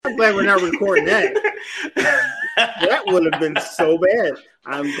I'm glad we're not recording that. That would have been so bad.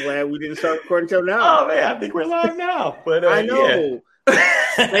 I'm glad we didn't start recording until now. Oh man, I think we're live now. But I know.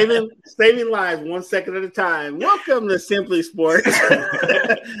 Yeah. saving lives 1 second at a time. Welcome to Simply Sports.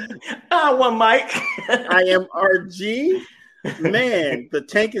 One Mike. I am RG. Man, the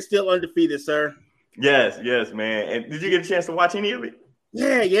tank is still undefeated, sir. Yes, man. And did you get a chance to watch any of it?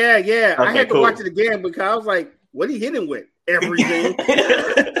 Yeah. Okay, I had to cool. watch it again because I was like, what did he hit him with? Everything.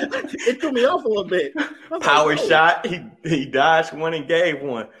 It threw me off a little bit. Power shot. He dodged one and gave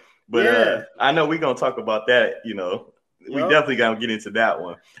one. But I know we're gonna talk about that, We definitely gotta get into that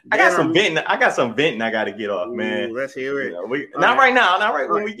one. I got some venting I gotta get off, man. Let's hear it. Not right now. Not right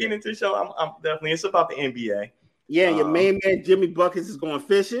when we get into the show. I'm definitely, it's about the NBA. Yeah, your main man Jimmy Buckets is going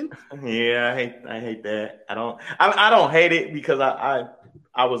fishing. Yeah, I hate that. I don't hate it because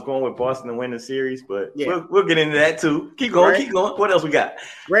I was going with Boston to win the series, but we'll get into that too. Keep going. What else we got?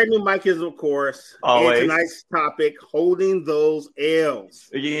 Brand new mic is, of course. Always. And tonight's topic, holding those L's.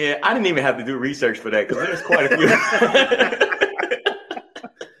 Yeah, I didn't even have to do research for that because there's quite a few.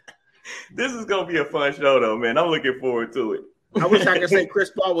 This is gonna be a fun show, though, man. I'm looking forward to it. I wish I could say Chris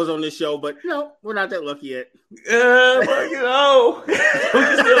Paul was on this show, but no, we're not that lucky yet. Well,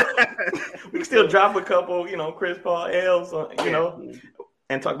 we can still drop a couple, Chris Paul L's,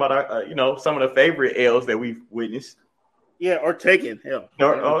 and talk about our, some of the favorite L's that we've witnessed. Yeah, or taken. Hell.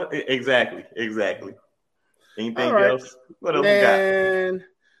 Exactly. Anything else? What else we got?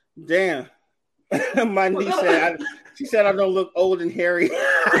 Damn. My niece said I don't look old and hairy.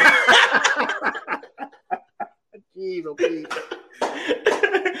 Jeez, oh please.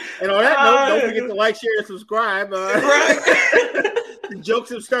 And on that note, don't forget to like, share, and subscribe. The jokes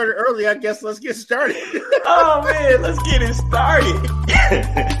have started early. I guess let's get started. Oh man, let's get it started.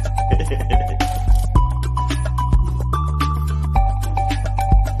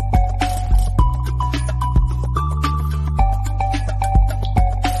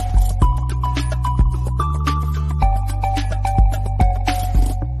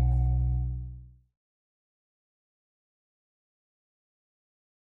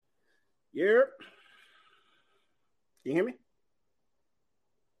 Yep. Can you hear me?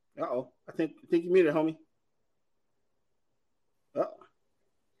 Uh-oh. I think you muted, homie. Uh-oh.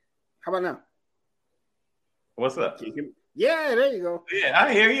 How about now? What's up? Can you hear me? Yeah, there you go. Yeah,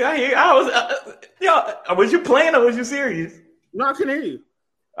 I hear you. I was, was you playing or was you serious? No, I can hear you.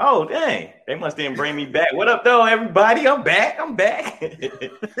 Oh, dang. They must didn't bring me back. What up, though, everybody? I'm back.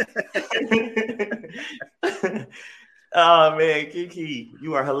 Oh, man, Kiki,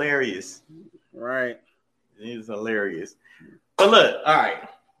 you are hilarious. Right. He's hilarious. But look, all right.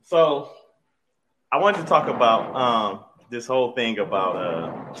 So I wanted to talk about this whole thing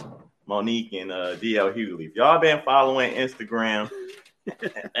about Monique and DL Hughley. If y'all been following Instagram,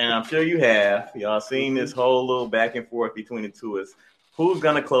 and I'm sure you have, y'all seen this whole little back and forth between the two of us. Who's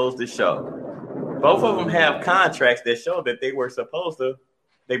going to close the show? Both of them have contracts that show that they were supposed to.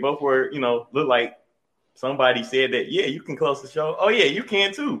 They both were, look like somebody said that, yeah, you can close the show. Oh, yeah, you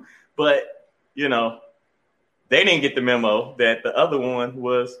can too. But, they didn't get the memo that the other one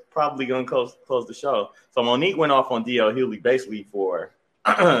was probably going to close the show. So Monique went off on DL Hughley basically for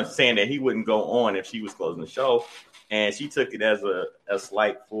saying that he wouldn't go on if she was closing the show. And she took it as a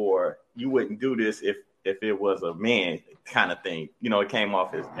slight for, you wouldn't do this if it was a man kind of thing. It came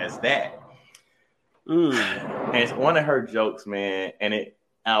off as that. And it's one of her jokes, man. And it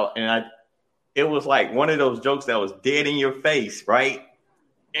was like one of those jokes that was dead in your face, right?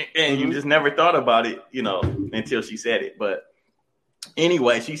 And you just never thought about it, until she said it. But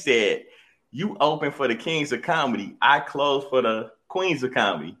anyway, she said, you open for the kings of comedy. I close for the queens of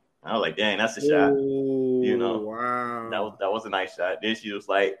comedy. I was like, dang, that's a shot. Wow. That was a nice shot. Then she was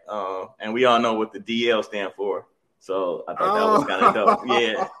like, and we all know what the DL stand for. So I thought that was kind of dope.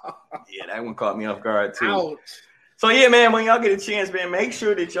 Yeah, that one caught me off guard too. Ouch. So yeah, man, when y'all get a chance, man, make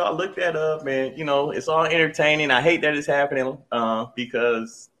sure that y'all look that up, man. It's all entertaining. I hate that it's happening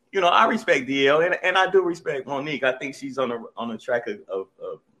because I respect DL and I do respect Monique. I think she's on the track of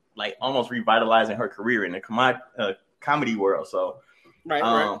like almost revitalizing her career in the comedy world. So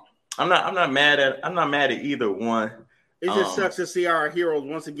right. I'm not mad at either one. It just sucks to see our heroes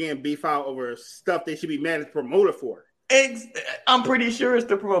once again beef out over stuff they should be mad at the promoter for. I'm pretty sure it's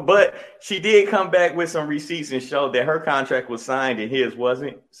the promoter, but she did come back with some receipts and show that her contract was signed and his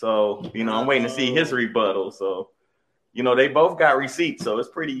wasn't. So, I'm waiting to see his rebuttal. So, they both got receipts. So it's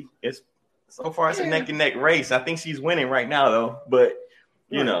so far it's a neck and neck race. I think she's winning right now though, but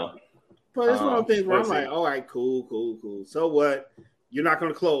But it's one of those things where I'm like, all right, cool. So what? You're not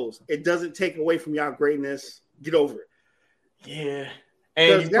going to close. It doesn't take away from y'all greatness. Get over it. Yeah.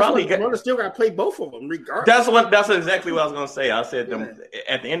 And you probably still got to play both of them, regardless. That's exactly what I was gonna say. I said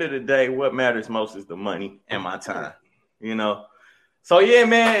at the end of the day, what matters most is the money and my time. You know. So yeah,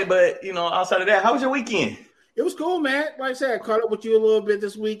 man. But outside of that, how was your weekend? It was cool, man. Like I said, I caught up with you a little bit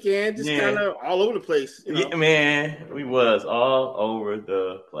this weekend. Just kind of all over the place. Yeah, man. We was all over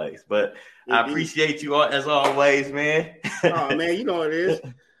the place. But I appreciate you as always, man. Oh man, you know what it is.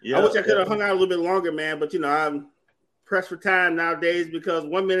 I wish I could have hung out a little bit longer, man. But I'm pressed for time nowadays because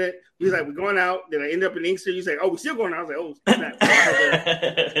 1 minute he's like, we're going out. Then I end up in Inkster. You say, oh, we're still going out. I was like, oh, snap. So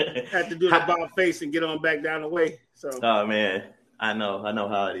I had to do the about face and get on back down the way. So, oh man, I know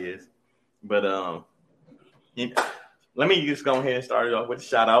how it is. But let me just go ahead and start it off with a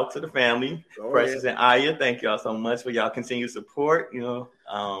shout out to the family, Precious and Aya. Thank y'all so much for y'all continued support.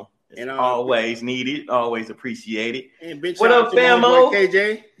 It's always needed, always appreciated. And big shout out to my boy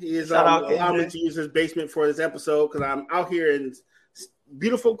KJ. He is allowing me to use his basement for this episode because I'm out here in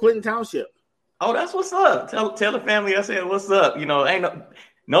beautiful Clinton Township. Oh, that's what's up. Tell the family I said what's up. Ain't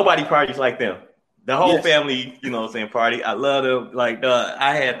nobody parties like them. The whole family, party. I love them. Like,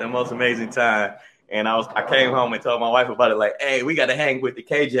 I had the most amazing time. And I came home and told my wife about it. Like, hey, we got to hang with the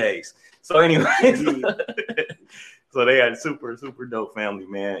KJs. So, anyways, so they had a super, super dope family,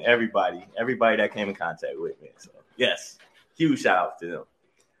 man. Everybody that came in contact with me. So, yes, huge shout out to them.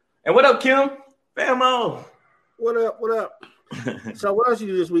 And what up, Kim? Famo. What up? So, what else you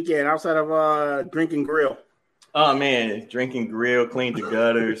do this weekend outside of drink and grill? Oh man, drink and grill, clean the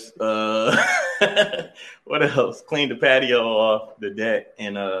gutters. What else? Clean the patio off the deck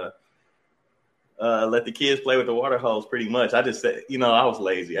and let the kids play with the water hose. Pretty much, I just said, I was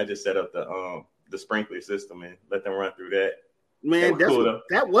lazy. I just set up the sprinkler system and let them run through that. Man,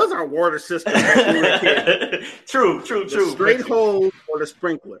 that was our water system. True. The straight hose or the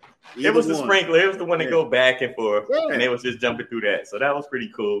sprinkler. It was the sprinkler. It was the one that go back and forth, and it was just jumping through that. So that was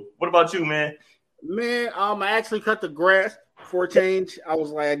pretty cool. What about you, man? Man, I actually cut the grass for a change.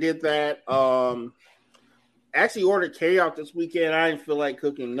 I did that. Actually ordered carry out this weekend. I didn't feel like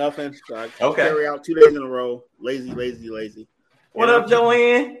cooking nothing, so I carry out 2 days in a row. Lazy. What up,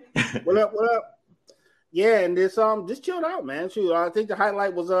 Joanne? What up? Yeah, and this just chilled out, man. Shoot, I think the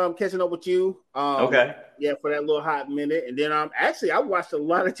highlight was catching up with you. Yeah, for that little hot minute, and then I watched a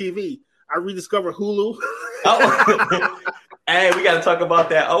lot of TV. I rediscovered Hulu. Hey, we got to talk about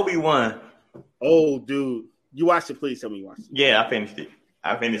that Obi-Wan. Oh, dude, you watched it? Please tell me you watched it. Yeah, I finished it.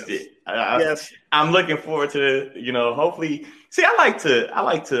 Yes. I'm looking forward to hopefully. See, I like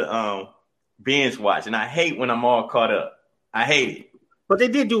to binge watch, and I hate when I'm all caught up. I hate it. But they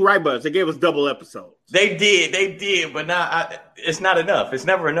did do right, Buzz. They gave us double episodes. They did, but now it's not enough. It's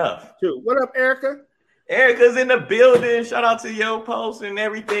never enough. Dude, what up, Erica? Erica's in the building. Shout out to your post and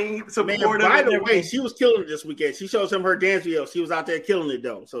everything. Man, by the way, she was killing it this weekend. She showed some her dance video. She was out there killing it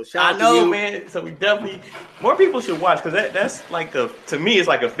though. So shout out to you, man. So we definitely more people should watch because that's like to me it's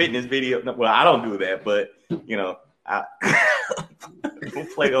like a fitness video. Well, I don't do that, but I we'll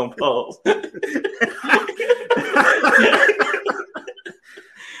play on pause.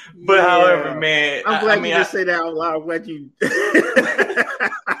 But however, man, I'm glad you just say that out loud. I'm glad you.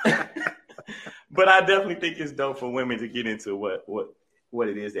 But I definitely think it's dope for women to get into what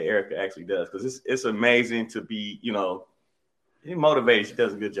it is that Erica actually does because it's amazing to be motivated. She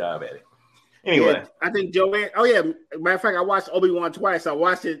does a good job at it. Anyway, I think Joanne. Oh yeah, matter of fact, I watched Obi-Wan twice. I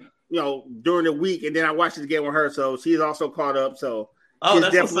watched it during the week, and then I watched it again with her. So she's also caught up. So she's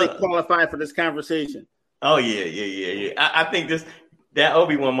definitely qualified for this conversation. Oh yeah. I think that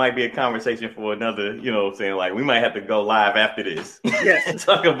Obi-Wan might be a conversation for another, like we might have to go live after this. Yes. And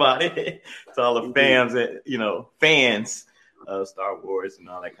talk about it to all the fans fans of Star Wars and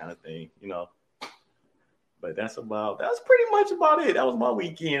all that kind of thing, But that's pretty much about it. That was my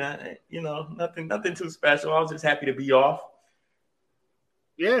weekend. Nothing too special. I was just happy to be off.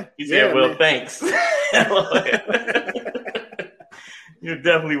 Yeah. He said, well, thanks. You're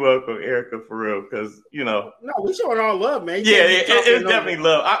definitely welcome, Erica, for real, because, No, we showing all love, man. It's definitely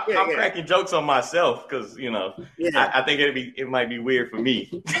love. I'm cracking jokes on myself because, I think it might be weird for me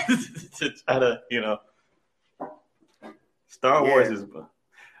to try to, Star Wars is...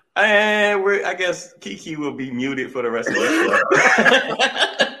 And I guess Kiki will be muted for the rest of the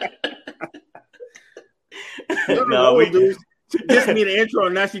show. No, we do. She dissed me the intro,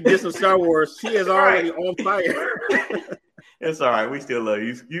 and now she dissed some Star Wars. She is already on fire. It's all right. We still love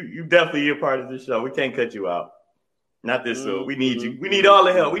you. You definitely are part of the show. We can't cut you out. Not this soon. We need you. We need all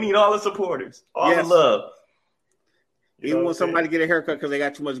the help. We need all the supporters. All the love. Even when somebody get a haircut because they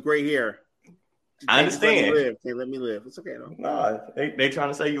got too much gray hair. I understand. Can't let me live. It's okay though. Nah, they trying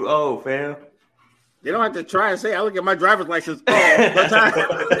to say you old, fam. They don't have to try and say, I look at my driver's license all the time.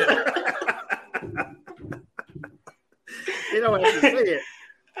 They don't have to say it.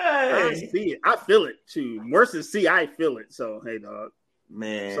 Hey. I see it. I feel it too. Worse than see, I feel it. So, hey, dog.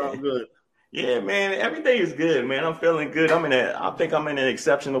 Man. It's all good. Yeah, man. Everything is good, man. I'm feeling good. I think I'm in an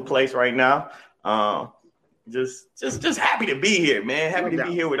exceptional place right now. Just happy to be here, man. Happy to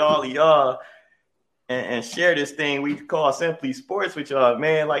be here with all of y'all and share this thing we call Simply Sports with y'all,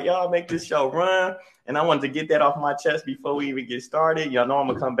 man. Like, y'all make this show run. And I wanted to get that off my chest before we even get started. Y'all know I'm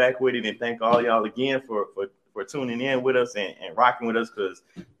going to come back with it and thank all y'all again for tuning in with us and rocking with us because,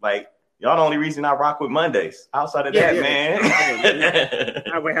 like, y'all the only reason I rock with Mondays. Outside of that, man.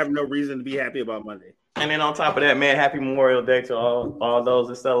 I would have no reason to be happy about Monday. And then on top of that, man, happy Memorial Day to all those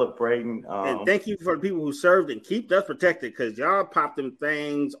that celebrating. And thank you for the people who served and keep us protected because y'all popped them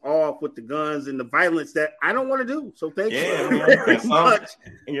things off with the guns and the violence that I don't want to do. So thank you very much.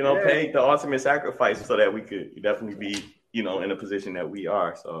 Paid the ultimate sacrifice so that we could definitely be, in a position that we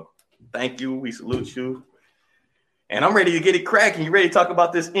are. So thank you. We salute you. And I'm ready to get it cracking. You ready to talk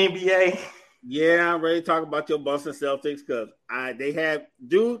about this NBA? Yeah, I'm ready to talk about your Boston Celtics because they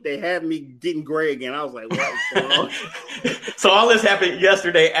have me getting gray again. I was like, what's going on? So all this happened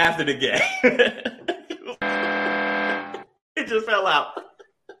yesterday after the game. It just fell out.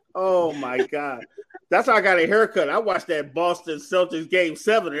 Oh my God. That's how I got a haircut. I watched that Boston Celtics game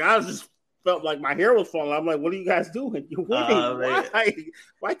 7 and I just felt like my hair was falling. I'm like, what are you guys doing? You're winning.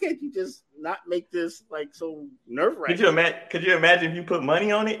 Why can't you just not make this like so nerve-wracking? Could you imagine if you put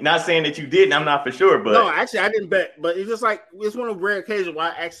money on it? Not saying that you didn't. I'm not for sure, but no, actually, I didn't bet. But it's just like it's one of the rare occasions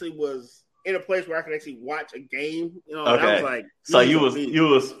where I actually was in a place where I could actually watch a game. Okay. And I was like, so you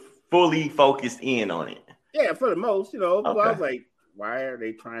was fully focused in on it. Yeah, for the most, Okay. I was like, why are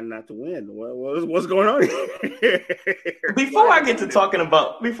they trying not to win? What's going on here? Before I get to talking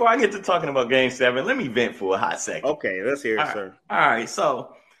about Game 7, let me vent for a hot second. Okay, let's hear it, sir. All right,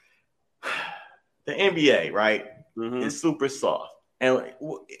 so the NBA, right, is super soft, and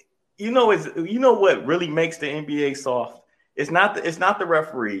you know what really makes the NBA soft? It's not the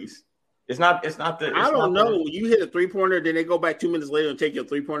referees. It's not the. I don't know. You hit a 3-pointer, then they go back 2 minutes later and take your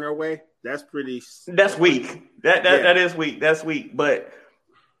 3-pointer away. That's pretty. That's weak. That is weak. That's weak. But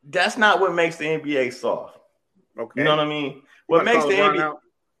that's not what makes the NBA soft. Okay. You know what I mean? What makes the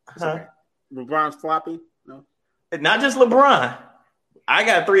NBA? LeBron's floppy? No. Not just LeBron. I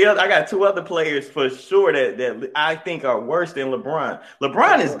got 2 other players for sure that I think are worse than LeBron.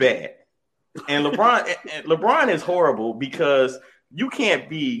 LeBron is bad, and LeBron is horrible because you can't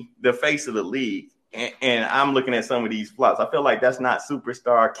be the face of the league. And I'm looking at some of these flops. I feel like that's not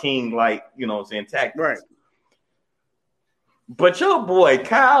superstar king like, tactics. Right. But your boy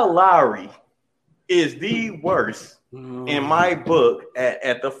Kyle Lowry is the worst in my book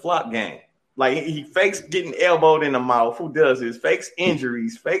at the flop game. Like he fakes getting elbowed in the mouth. Who does this? Fakes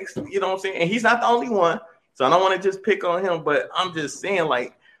injuries, fakes, you know what I'm saying? And he's not the only one. So I don't want to just pick on him, but I'm just saying,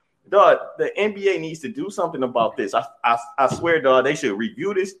 like, dog, the NBA needs to do something about this. I swear, dog, they should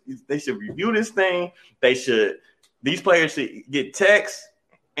review this. They should review this thing. These players should get texts,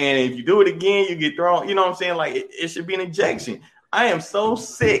 and if you do it again, you get thrown. You know what I'm saying? Like it should be an ejection. I am so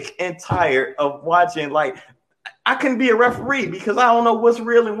sick and tired of watching. Like I couldn't be a referee because I don't know what's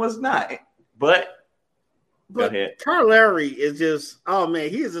real and what's not. But go ahead. Kyle Lowry is just, oh man,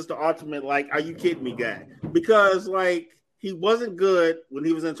 he is just the ultimate. Like, are you kidding me, guy? Because like. He wasn't good when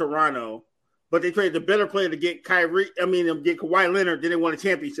he was in Toronto, but they traded the better player to get get Kawhi Leonard. Then they won a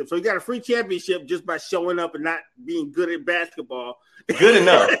championship. So he got a free championship just by showing up and not being good at basketball. Good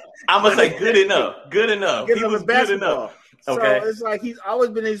enough. I'm going to say good enough. Good enough. He was good enough. Okay. So it's like he's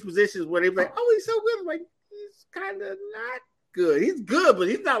always been in these positions where they're like, oh, he's so good. I'm like, he's kind of not good. He's good, but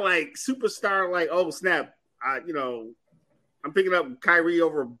he's not like superstar like, oh, snap. I'm picking up Kyrie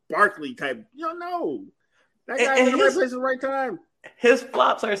over Barkley type. No. That guy's in the right place at the right time. His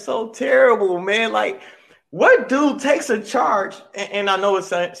flops are so terrible, man. Like, what dude takes a charge? And I know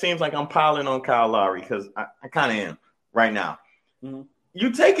it seems like I'm piling on Kyle Lowry because I kind of am right now. Mm-hmm.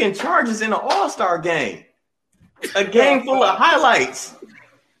 You taking charges in an All-Star game, a game full of highlights.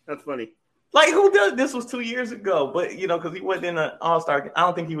 That's funny. Like, who does this? Was 2 years ago, but because he wasn't in an All-Star. I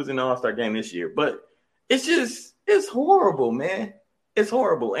don't think he was in the All-Star game this year. But it's horrible, man. It's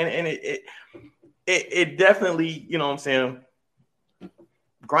horrible, and it definitely, you know what I'm saying,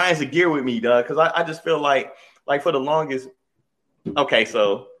 grinds the gear with me, dog, because I just feel like for the longest. Okay,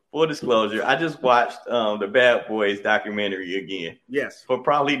 so full disclosure, I just watched the Bad Boys documentary again. Yes. For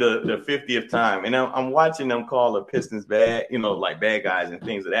probably the 50th time. And I'm watching them call the Pistons bad, like bad guys and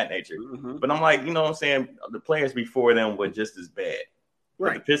things of that nature. Mm-hmm. But I'm like, you know what I'm saying, the players before them were just as bad.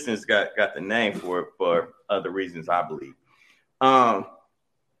 Right. The Pistons got the name for it for other reasons, I believe. But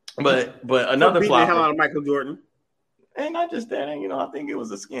another beating the hell out of Michael Jordan. And not just that, you know, I think it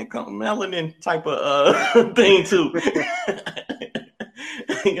was a skin color melanin type of thing too.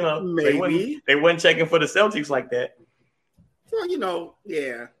 You know, maybe they wasn't checking for the Celtics like that. Well, you know,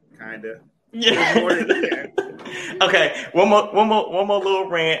 yeah, kind of. Yeah. Okay, one more little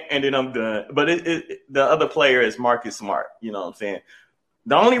rant, and then I'm done. But the other player is Marcus Smart. You know what I'm saying?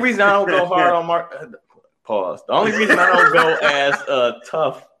 The only reason I don't go hard on pause. The only reason I don't go as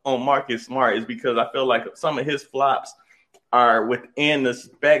tough on Marcus Smart is because I feel like some of his flops are within the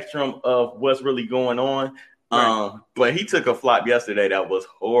spectrum of what's really going on. Right. But he took a flop yesterday that was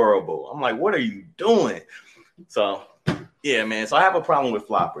horrible. I'm like, what are you doing? So, yeah, man. So I have a problem with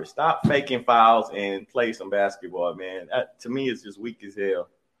floppers. Stop faking fouls and play some basketball, man. That, to me, it's just weak as hell.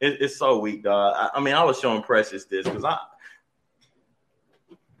 It's so weak, dog. I mean, I was showing Precious this because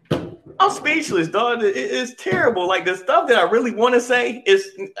I'm speechless, dog. It's terrible. Like, the stuff that I really want to say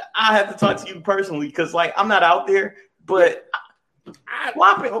is I have to talk to you personally because, like, I'm not out there, but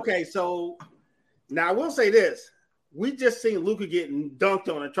okay, so now I will say this. We just seen Luka getting dunked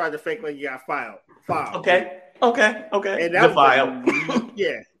on and tried to fake like he got fouled. Okay. And that was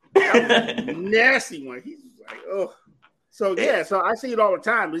a nasty one. He's like, oh. So, so I see it all the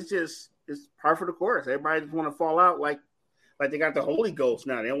time. It's par for the course. Everybody just want to fall out like they got the Holy Ghost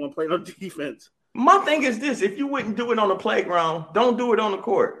now. They don't want to play no defense. My thing is this. If you wouldn't do it on the playground, don't do it on the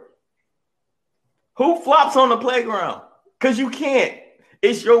court. Who flops on the playground? Because you can't.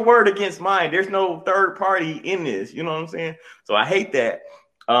 It's your word against mine. There's no third party in this. You know what I'm saying? So I hate that.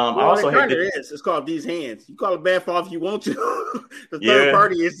 I also hate that. It's called these hands. You call it bad fall if you want to. The third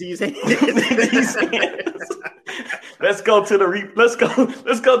party is these hands. These hands. Let's go to the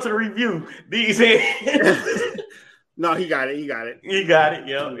review. These hands. No, he got it. You got it.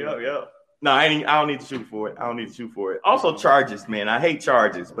 Yep. No, I don't need to shoot for it. Also, charges, man. I hate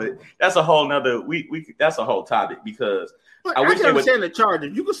charges, but that's a whole nother that's a whole topic because I can understand the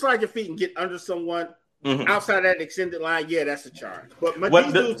charges. You can slide your feet and get under someone outside that extended line. Yeah, that's a charge. But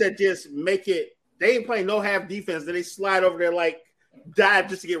these dudes that just make it, they ain't playing no half defense. Then they slide over there like dive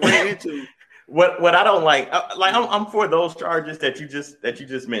just to get ran into. What I don't like I'm for those charges that you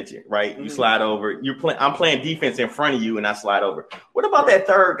just mentioned, right? You slide over. I'm playing defense in front of you, and I slide over. What about that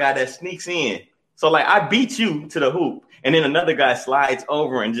third guy that sneaks in? So like I beat you to the hoop, and then another guy slides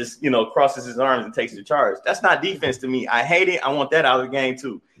over and just crosses his arms and takes the charge. That's not defense to me. I hate it. I want that out of the game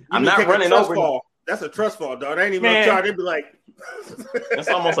too. I'm not running over. Fall. That's a trust fall, dog. That ain't even a charge. They'd be like, that's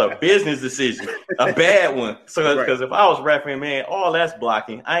almost a business decision, a bad one. So because if I was refereeing, man, all that's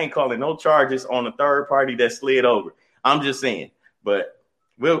blocking. I ain't calling no charges on the third party that slid over. I'm just saying. But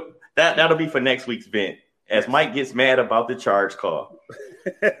that'll be for next week's event. As Mike gets mad about the charge call.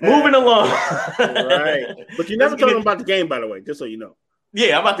 Moving along. Right. But you never told him about the game, by the way, just so you know.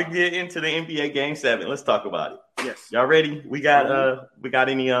 Yeah, I'm about to get into the NBA Game 7. Let's talk about it. Yes. Y'all ready? We got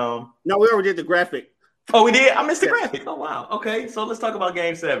any No, we already did the graphic. Oh, we did? I missed the graphic. Oh, wow. Okay, so let's talk about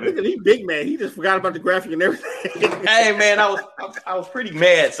Game 7. Look at he big man. He just forgot about the graphic and everything. Hey, man, I was pretty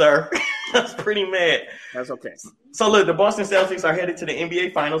mad, sir. I was pretty mad. That's okay. So, look, the Boston Celtics are headed to the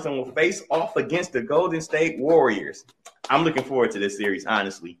NBA Finals and will face off against the Golden State Warriors. I'm looking forward to this series,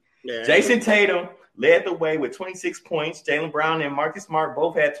 honestly. Yeah. Jason Tatum led the way with 26 points. Jaylen Brown and Marcus Smart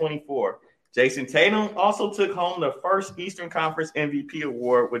both had 24. Jason Tatum also took home the first Eastern Conference MVP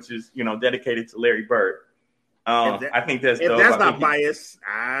award, which is, dedicated to Larry Bird. I think that's dope. If that's not biased,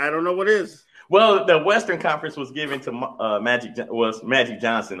 I don't know what is. Well, the Western Conference was given to Magic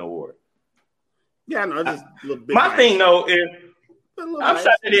Johnson award. Yeah, I know. Just a little bit my biased. Thing though is, I'm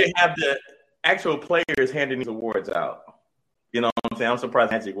sorry they didn't have the actual players handing these awards out. You know what I'm saying? I'm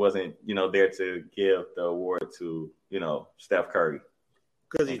surprised Magic wasn't, there to give the award to, Steph Curry.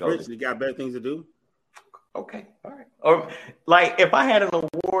 Because he's rich and he got better things to do. Okay, all right. Or like if I had an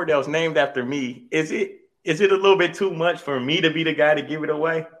award that was named after me, is it a little bit too much for me to be the guy to give it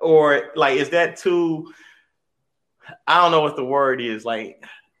away? Or like is that too I don't know what the word is. Like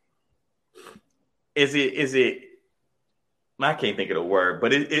is it I can't think of the word,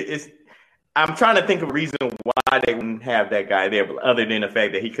 but it's I'm trying to think of a reason why they wouldn't have that guy there, other than the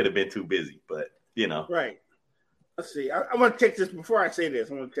fact that he could have been too busy. But right. Let's see. I'm going to check this before I say this.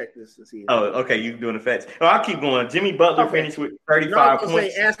 I'm going to check this to see. Oh, okay. You're doing the facts. Oh, I'll keep going. Jimmy Butler finished with 35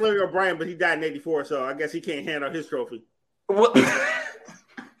 points. Ask Larry O'Brien, but he died in 1984, so I guess he can't hand out his trophy. What?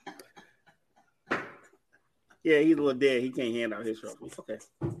 Yeah, he's a little dead. He can't hand out his trophy. Okay.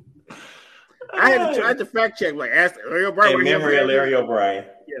 I had to fact check. Like, ask Larry O'Brien. In memory of Larry O'Brien.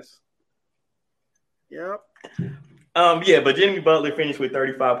 Yes. Yep. Yeah, but Jimmy Butler finished with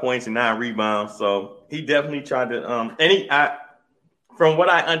 35 points and 9 rebounds, so he definitely tried to. From what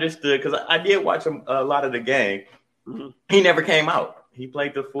I understood, because I did watch a lot of the game, he never came out. He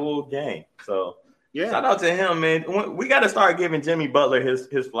played the full game, so yeah. Shout out to him, man. We got to start giving Jimmy Butler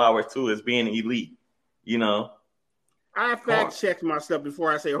his flowers too, as being elite. You know, I fact checked myself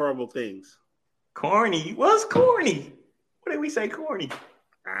before I say horrible things. Corny? What's corny? What did we say? Corny?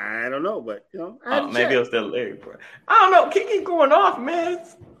 I don't know, but maybe it was still Larry. I don't know. Kiki going off, man.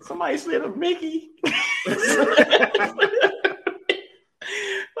 Somebody slid a Mickey.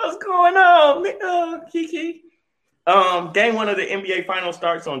 What's going on, Kiki? Game 1 of the NBA Finals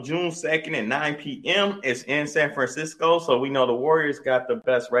starts on June 2nd at 9 p.m. It's in San Francisco, so we know the Warriors got the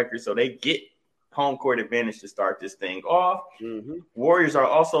best record, so they get home court advantage to start this thing off. Mm-hmm. Warriors are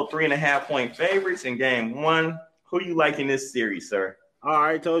also 3.5-point favorites in Game 1. Who you like in this series, sir?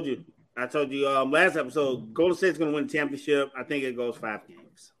 I told you last episode, Golden State's going to win the championship. I think it goes 5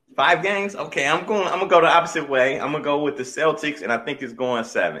 games. 5 games? Okay, I'm gonna go the opposite way. I'm gonna go with the Celtics, and I think it's going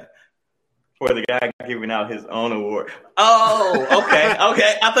 7. For the guy giving out his own award. Oh, okay.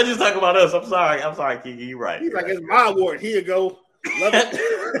 I thought you were talking about us. I'm sorry, Kiki. You're right. He's like, it's my award. Here you go. Love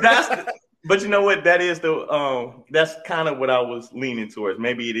it. But you know what? That is that's kind of what I was leaning towards.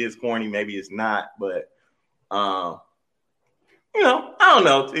 Maybe it is corny, maybe it's not, but I don't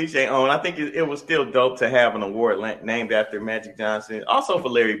know. TJ Owen. I think it was still dope to have an award named after Magic Johnson. Also for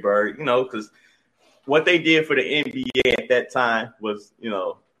Larry Bird, because what they did for the NBA at that time was,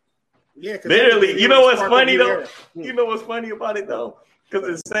 yeah, literally. You know what's funny though? You know what's funny about it though? Because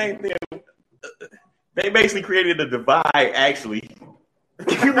it's the same thing. They basically created a divide. Actually,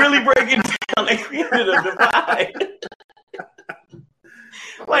 if you really break it down, they created a divide.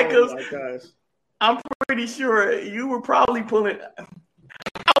 I'm pretty sure you were probably pulling.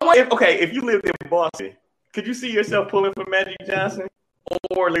 If you lived in Boston, could you see yourself pulling for Magic Johnson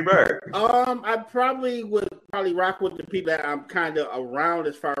or Larry Bird? I probably would rock with the people that I'm kind of around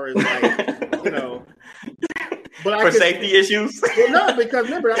as far as But for safety issues? Well, no, because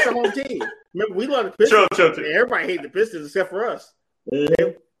remember that's the home team. Remember we love the Pistons. True. Everybody hated the Pistons except for us.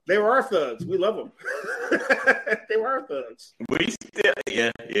 Mm-hmm. They were our thugs. We love them. They were our thugs. We still,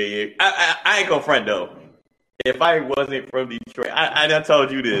 yeah. I ain't gonna front though. If I wasn't from Detroit, I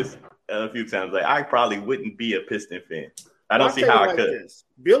told you this a few times. Like I probably wouldn't be a Piston fan. I don't see how I could. This.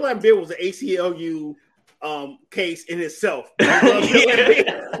 Bill Laimbeer was an ACLU case in itself. Because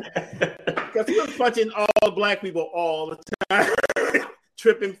he was punching all black people all the time,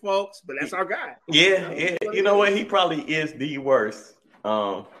 tripping folks. But that's our guy. Yeah. You know what? He probably is the worst.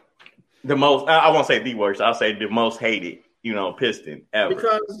 The most. I won't say the worst. I'll say the most hated. Piston ever.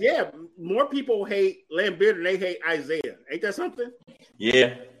 Because more people hate Laimbeer than they hate Isaiah. Ain't that something?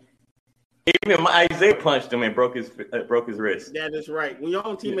 Yeah. Even Isaiah punched him and broke his wrist. That is right. When your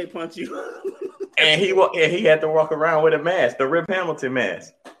own teammate punch you, and he had to walk around with a mask, the Rip Hamilton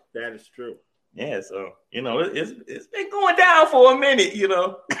mask. That is true. Yeah, so it's been going down for a minute,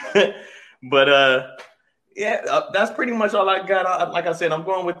 but that's pretty much all I got. Like I said, I'm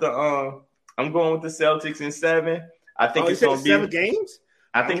going with the Celtics in 7. I think it's going to be 7 games.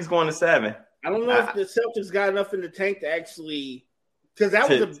 I think it's going to 7. I don't know if the Celtics got enough in the tank to actually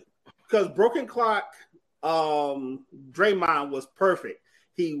because broken clock. Draymond was perfect.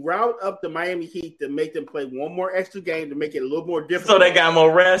 He routed up the Miami Heat to make them play one more extra game to make it a little more difficult. So they got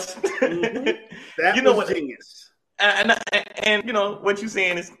more rest. Mm-hmm. That was genius. And what you're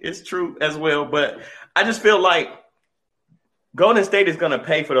saying is true as well. But I just feel like Golden State is going to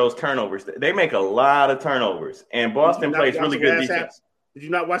pay for those turnovers. They make a lot of turnovers, and Boston plays really good defense. Did you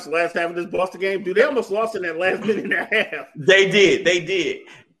not watch the last half of this Boston game? Dude, they almost lost in that last minute and a half. They did.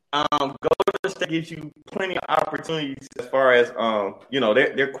 Golden State gives you plenty of opportunities as far as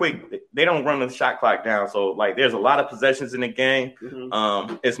they're quick. They don't run the shot clock down, so there's a lot of possessions in the game.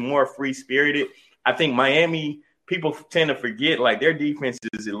 Mm-hmm. It's more free spirited. I think Miami people tend to forget their defense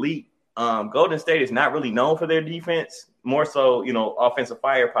is elite. Golden State is not really known for their defense, more so offensive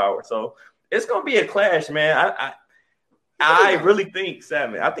firepower. So it's gonna be a clash, man. I really think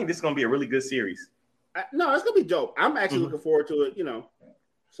 7. I think this is gonna be a really good series. No, it's gonna be dope. I'm actually looking forward to it.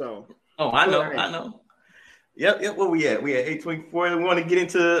 So. Oh, I know. Yep. Where we at? We at 8:24. We want to get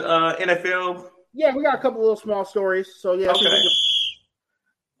into NFL. Yeah, we got a couple little small stories. So yeah. Okay.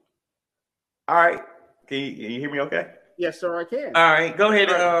 All right. Can you hear me? Okay. Yes, sir. I can. All right. Go ahead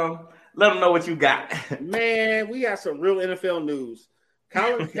and let them know what you got. Man, we got some real NFL news.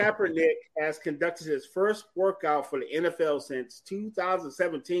 Colin Kaepernick has conducted his first workout for the NFL since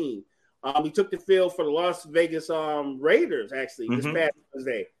 2017. He took the field for the Las Vegas Raiders, actually, this past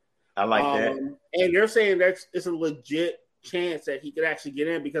Thursday. I like that. And they're saying it's a legit chance that he could actually get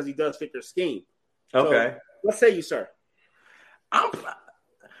in because he does fit their scheme. Okay. So, what say you, sir? I'm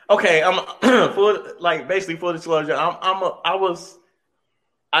basically full disclosure.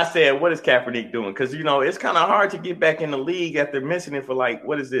 I said, what is Kaepernick doing? Because, it's kind of hard to get back in the league after missing it for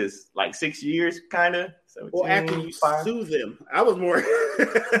what is this? 6 years, kind of? Well, after you sue them. I was more.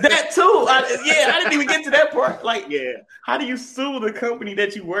 That too. I didn't even get to that part. How do you sue the company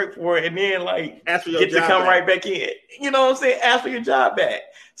that you work for and then, ask for your get job to come back. right back in? You know what I'm saying? Ask for your job back.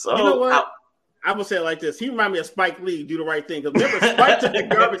 So, you know what? I would say it like this. He reminded me of Spike Lee, Do the Right Thing. Because remember, Spike took the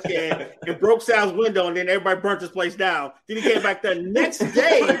garbage can and broke Sal's window, and then everybody burnt his place down. Then he came back the next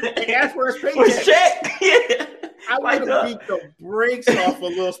day and asked for his paycheck. Yeah. I would have beat the brakes off a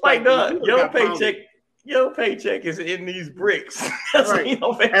little Spike Lee. Your paycheck is in these bricks. Right.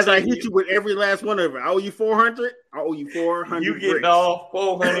 As I hit you with every last one of it. I owe you 400. I owe you 400 You getting all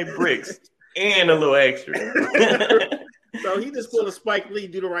 400 bricks and a little extra. So he just pulled a Spike Lee,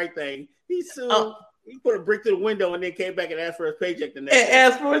 Do the Right Thing. He sued. He put a brick to the window and then came back and asked for his paycheck the next day.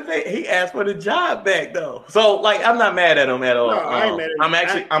 He asked for the job back though. So I'm not mad at him at all. No, I ain't mad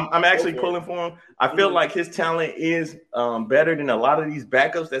at him. I'm actually pulling for him. I feel like his talent is better than a lot of these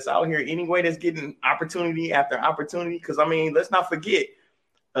backups that's out here anyway. That's getting opportunity after opportunity. Because let's not forget,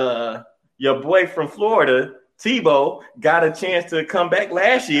 your boy from Florida, Tebow, got a chance to come back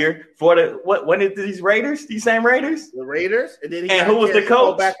last year for when is these Raiders? These same Raiders? The Raiders. And then who was the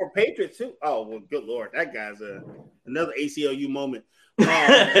coach? Back for Patriots too. Oh, well, good Lord. That guy's another ACLU moment.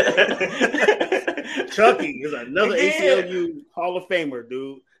 Chucky is another ACLU Hall of Famer,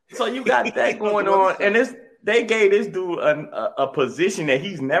 dude. So you got that going on. And they gave this dude a position that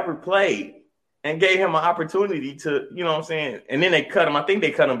he's never played and gave him an opportunity to, you know what I'm saying? And then they cut him. I think they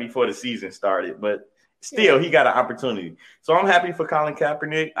cut him before the season started, but still, he got an opportunity. So I'm happy for Colin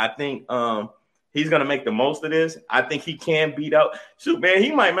Kaepernick. I think he's going to make the most of this. I think he can beat out. Shoot, man,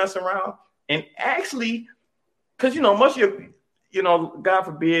 he might mess around. And actually, because, much of your, God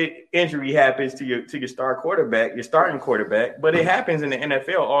forbid, injury happens to your star quarterback, your starting quarterback. But it happens in the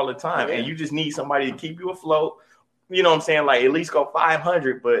NFL all the time. Yeah. And you just need somebody to keep you afloat. You know what I'm saying? At least go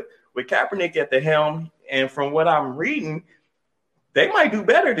 500. But with Kaepernick at the helm, and from what I'm reading, they might do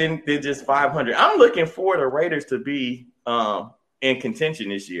better than just 500. I'm looking for the Raiders to be in contention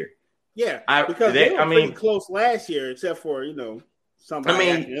this year. Yeah, because they were pretty close last year, except for somebody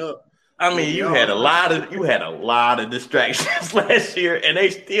acting up. You had a lot of distractions last year, and they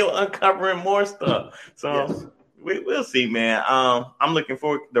still uncovering more stuff. So we'll see, man. I'm looking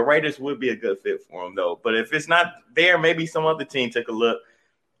forward. The Raiders would be a good fit for them, though. But if it's not there, maybe some other team took a look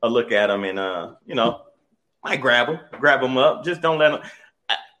at them and might grab him up. Just don't let him.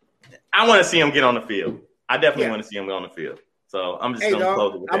 I want to see him get on the field. I definitely want to see him get on the field. So I'm just going to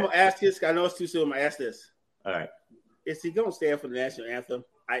close it with that. I'm going to ask this. I know it's too soon. I'm going to ask this. All right. Is he going to stand for the national anthem?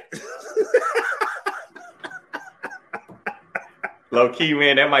 Low key,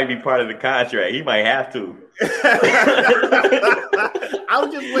 man, that might be part of the contract. He might have to. I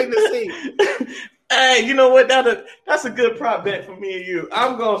was just waiting to see. Hey, you know what? That's a good prop bet for me and you.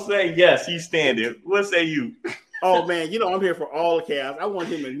 I'm going to say yes, he's standing. What say you? Oh, man, I'm here for all the chaos. I want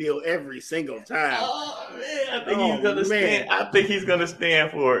him to kneel every single time. Oh, man, I think he's going to stand. I think he's going to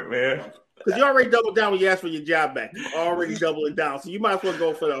stand for it, man. Because you already doubled down when you asked for your job back. You already doubling down. So you might as well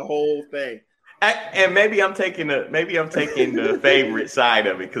go for the whole thing. And maybe I'm taking the favorite side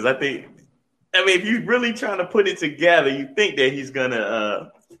of it. Because if you're really trying to put it together, you think that he's going to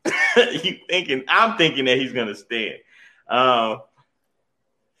I'm thinking that he's gonna stand. I'm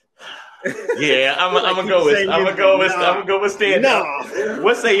gonna go with stand. No.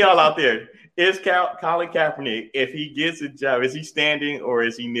 What say y'all out there? Is Colin Kaepernick, if he gets a job, is he standing or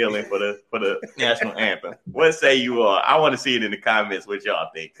is he kneeling for the national anthem? What say you all? I want to see it in the comments what y'all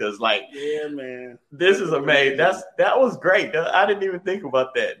think, because man, this is amazing. That was great. I didn't even think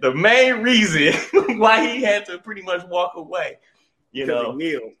about that. The main reason why he had to pretty much walk away. He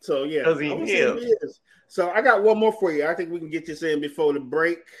kneeled. So because he kneeled. So I got one more for you. I think we can get this in before the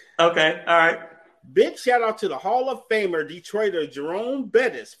break. Okay, all right. Big shout out to the Hall of Famer Detroiter Jerome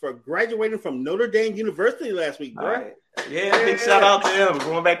Bettis for graduating from Notre Dame University last week, bro. Right. Yeah, big shout out to him.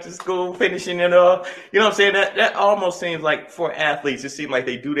 Going back to school, finishing it off. You know what I'm saying? That almost seems like for athletes, it seems like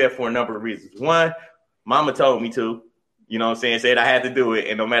they do that for a number of reasons. One, mama told me to. You know what I'm saying? Said I had to do it.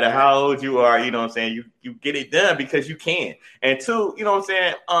 And no matter how old you are, you know what I'm saying, you get it done because you can. And two, you know what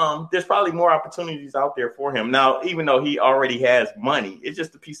I'm saying, there's probably more opportunities out there for him. Now, even though he already has money, it's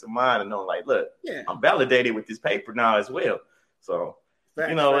just a peace of mind to know, look, I'm validated with this paper now as well. So,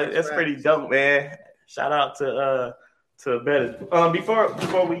 it's pretty dope, man. Shout out to to better.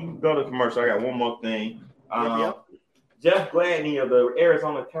 Before we go to commercial, I got one more thing. Jeff Gladney of the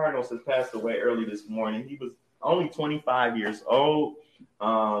Arizona Cardinals has passed away early this morning. He was only 25 years old.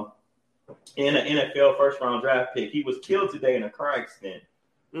 In an NFL first-round draft pick. He was killed today in a car accident.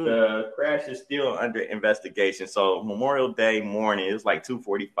 The crash is still under investigation. So Memorial Day morning, it was like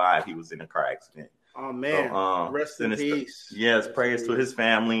 2:45. He was in a car accident. Oh man! So, rest in peace. Yes, prayers to his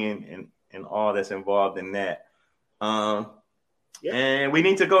family and all that's involved in that. And we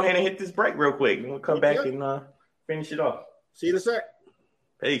need to go ahead and hit this break real quick. We'll come back and finish it off. See you in a sec.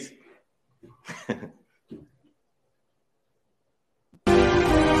 Peace.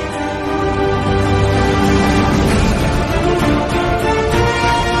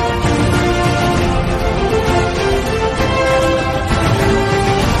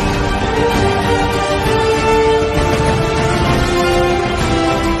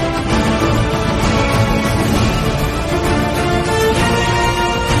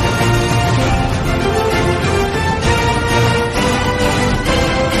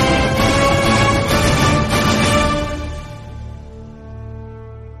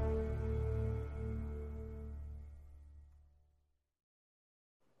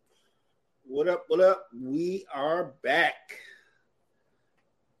 What up? We are back.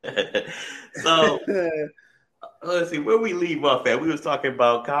 So let's see where we leave off at. We was talking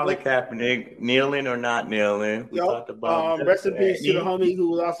about Colin Kaepernick kneeling or not kneeling. We talked about rest in peace to the homie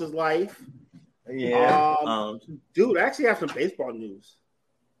who lost his life. Yeah. Dude, I actually have some baseball news.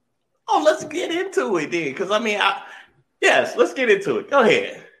 Oh, let's get into it then. Because yes, let's get into it. Go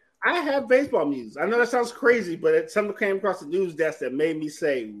ahead. I have baseball news. I know that sounds crazy, but something came across the news desk that made me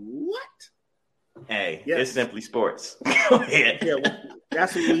say, what? Hey, It's simply sports. Go ahead. Yeah,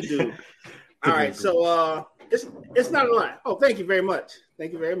 that's what we do. All right, so it's not a lot. Oh, thank you very much.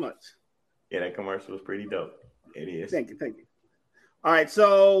 Thank you very much. Yeah, that commercial was pretty dope. It is. Thank you. All right,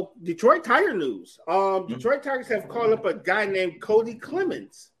 so Detroit Tiger news. Detroit Tigers have called up a guy named Cody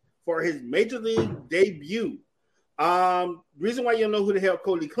Clemens for his major league debut. Reason why you don't know who the hell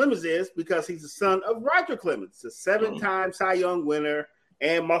Cody Clemens is because he's the son of Roger Clemens, a 7-time Cy Young winner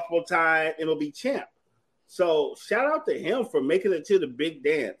and multiple-time MLB champ. So shout out to him for making it to the big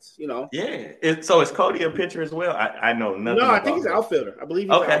dance. You know. Yeah. So is Cody a pitcher as well? I know nothing. No, I think he's an outfielder. I believe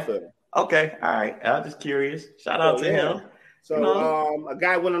he's an outfielder. Okay. All right. I was just curious. Shout out to him. So a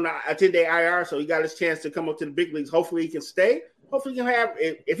guy went on a 10-day IR, so he got his chance to come up to the big leagues. Hopefully he can stay. Hopefully he can have.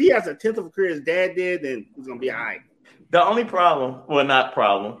 If he has a 10th of a career his dad did, then he's gonna be all right. The only problem, not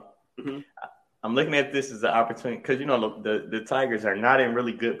problem. Mm-hmm. I'm looking at this as an opportunity because the Tigers are not in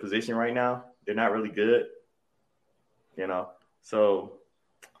really good position right now. They're not really good, So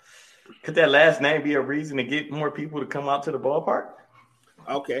could that last name be a reason to get more people to come out to the ballpark?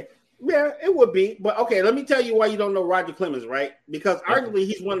 Okay, yeah, it would be. But okay, let me tell you why you don't know Roger Clemens, right? Because arguably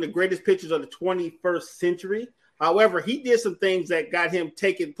he's one of the greatest pitchers of the 21st century. However, he did some things that got him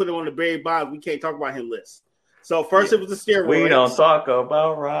put him on the Barry Bonds we can't talk about him list. So first it was the steroids. We don't talk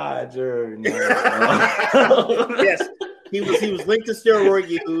about Roger. No. Yes, he was linked to steroid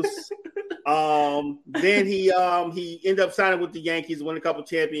use. Then he ended up signing with the Yankees, won a couple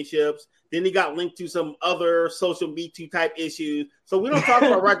championships. Then he got linked to some other social Me Too type issues. So we don't talk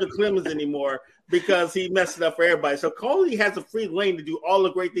about Roger Clemens anymore because he messed it up for everybody. So Cody has a free lane to do all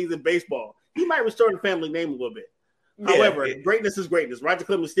the great things in baseball. He might restore the family name a little bit. However, greatness is greatness. Roger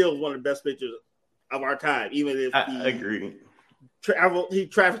Clemens still is one of the best pitchers of our time, even if I agree. He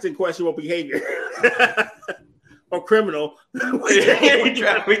traffics in questionable behavior or criminal.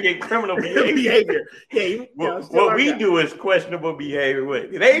 Trafficking criminal behavior. Yeah, what we do is questionable behavior.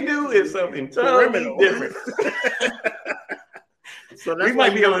 What they do is something totally different. So that's why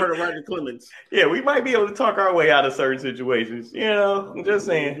you never heard of Roger Clemens. Yeah, we might be able to talk our way out of certain situations. I'm just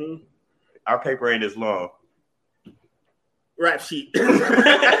saying. Mm-hmm. Our paper ain't as long. Rap sheet.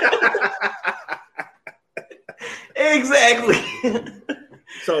 Exactly.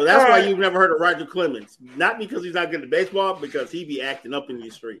 So that's why you've never heard of Roger Clemens. Not because he's not good at baseball, because he be acting up in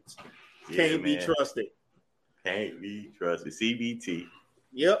these streets. Can't be trusted. Can't be trusted. CBT.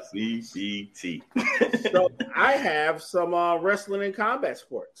 Yep. CBT. So I have some wrestling and combat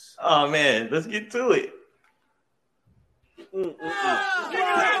sports. Oh, man. Let's get to it.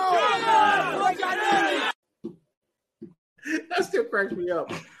 That still cracks me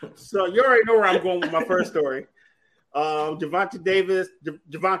up. So you already know where I'm going with my first story. Gervonta Davis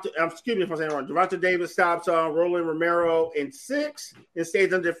stops Roland Romero in 6 and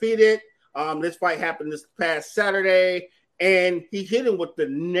stays undefeated. This fight happened this past Saturday, and he hit him with the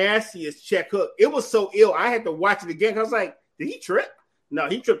nastiest check hook. It was so ill. I had to watch it again. I was like, did he trip? No,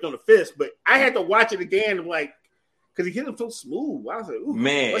 he tripped on the fist, but I had to watch it again. Like, because he hit him so smooth. I was like, ooh,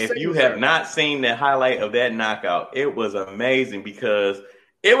 man, if you have not seen the highlight of that knockout, it was amazing because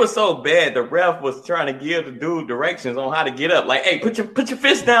it was so bad. The ref was trying to give the dude directions on how to get up. Like, hey, put your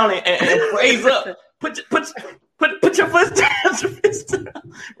fist down and raise up. Put your fist down. Your fist down.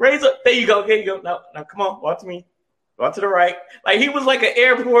 Raise up. There you go. Now come on, watch me. Go out to the right. Like he was like an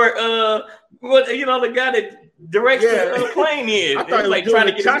airport. The guy that directs the plane in. I thought he was like trying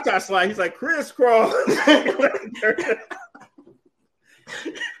to get cha-cha slide. He's like crisscross.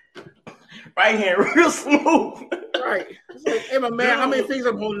 Right hand, real smooth. Right. It's like, hey, my man, how many things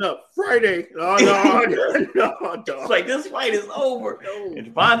I'm holding up? Friday. Oh, no. It's like, this fight is over. No.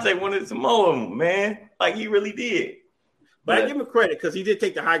 And Gervonta wanted some more of him, man. Like, he really did. But I give him credit because he did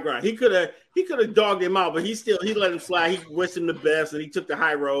take the high ground. He could have dogged him out, but he let him slide. He wished him the best, and he took the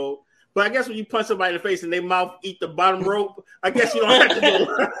high road. But I guess when you punch somebody in the face and their mouth eat the bottom rope, I guess you don't have to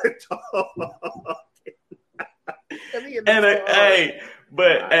go.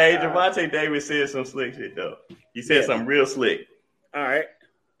 Gervonta Davis said some slick shit though. He said something real slick. All right.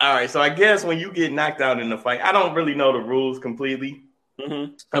 So I guess when you get knocked out in the fight, I don't really know the rules completely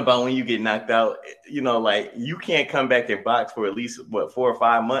about when you get knocked out. Like you can't come back and box for at least 4 or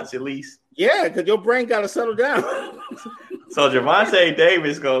 5 months at least. Yeah, because your brain got to settle down. So Gervonta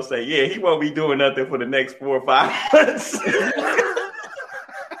Davis gonna say, yeah, he won't be doing nothing for the next 4 or 5 months.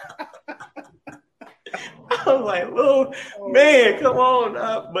 I was like, "Oh man, come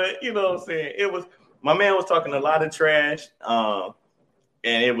on!" But you know what I'm saying? My man was talking a lot of trash, and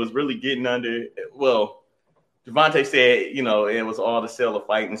it was really getting under. Well, Gervonta said, it was all to sell a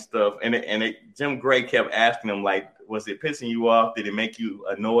fight and stuff, and Jim Gray kept asking him like, "Was it pissing you off? Did it make you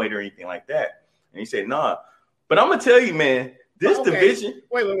annoyed or anything like that?" And he said, "Nah." But I'm gonna tell you, man, this division.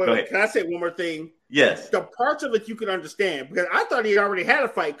 Wait. Can I say one more thing? Yes. The parts of it you can understand because I thought he already had a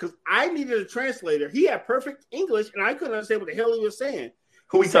fight because I needed a translator. He had perfect English and I couldn't understand what the hell he was saying.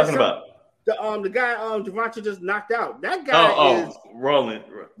 Who are we talking about? The guy Gervonta just knocked out. That guy is Roland.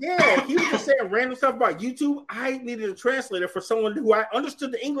 Yeah, he was just saying random stuff about YouTube. I needed a translator for someone who I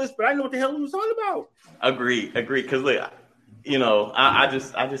understood the English, but I didn't know what the hell he was talking about. Agreed. Because look, I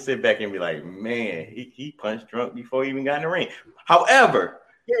just sit back and be like, man, he punched drunk before he even got in the ring. However.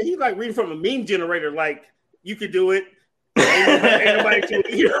 Yeah, he's like reading from a meme generator, like, you could do it. Ain't nobody can,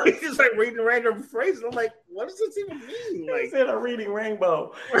 he's just like reading random phrases. I'm like, what does this even mean? Like, he said I'm reading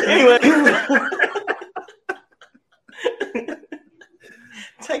Rainbow. Anyway.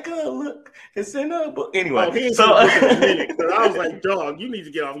 Take a look. It's in a book. Anyway. So I was like, dog, you need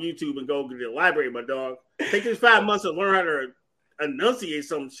to get off YouTube and go to the library, my dog. Take these 5 months to learn how to enunciate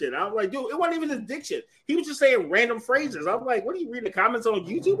some shit. I was like, dude, it wasn't even his diction. He was just saying random phrases. I was like, what are you reading the comments on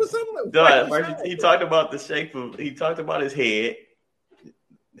YouTube or something? Like, he talked about the shape of. He talked about his head,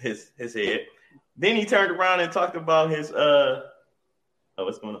 his head. Then he turned around and talked about his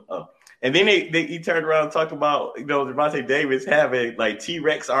what's going on? Oh, and then he turned around and talked about Gervonta Davis having like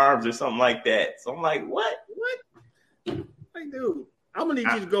T-Rex arms or something like that. So I'm like, what? Like, dude, I'm gonna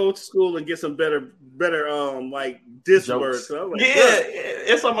need you to go to school and get some better like diss words. So like,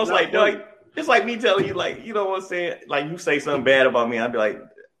 it's almost like it's like me telling you, like, you know what I'm saying? Like, you say something bad about me, I'd be like,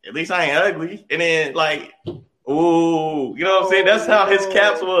 at least I ain't ugly. And then like, ooh, you know what I'm saying? That's how his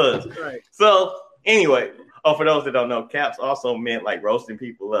caps was. Right. So anyway, for those that don't know, caps also meant like roasting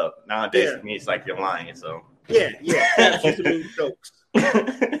people up. Nowadays it means like you're lying. So yeah. Caps used to mean jokes.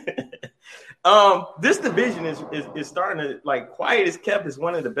 This division is starting to, like, quiet as kept is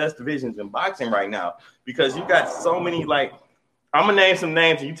one of the best divisions in boxing right now because you got so many, like, I'm gonna name some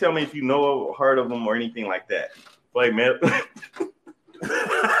names and you tell me if you know or heard of them or anything like that. Play, man.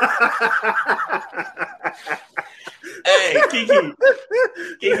 Hey, Kiki.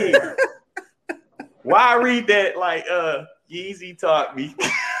 Why I read that like Yeezy taught me?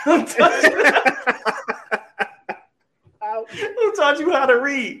 Who taught you how to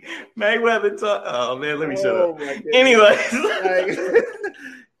read? Mayweather taught. Oh man, let me shut up. Anyway,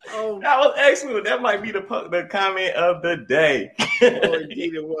 that was excellent. That might be the comment of the day. Oh,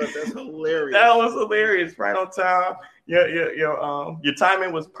 indeed it was. That's hilarious. That was hilarious. Right on time. Your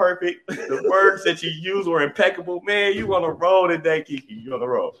timing was perfect. The words that you used were impeccable. Man, you on a roll today, Kiki. You on the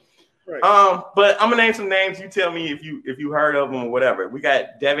roll. Right. But I'm gonna name some names. You tell me if you heard of them or whatever. We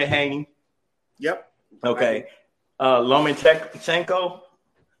got Devin Haney. Yep. Okay. Lomachenko.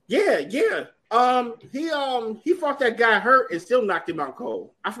 Yeah. He fought that guy hurt and still knocked him out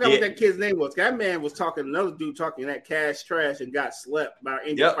cold. I forgot what that kid's name was. That man was talking, another dude talking that cash trash and got slept by an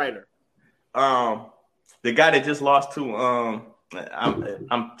Indian fighter. The guy that just lost to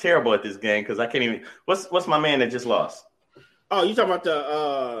I'm terrible at this game because I can't even. What's my man that just lost? Oh, you talking about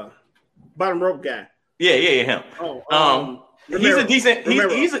the bottom rope guy? Yeah, him. He's a decent.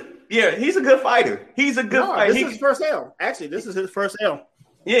 He's a good fighter. He's a good fighter. This is his first L. Actually, this is his first L.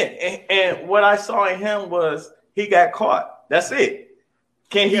 Yeah, and what I saw in him was he got caught. That's it.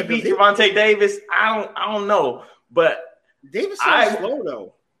 Can he beat Gervonta Davis? I don't know, but Davis is slow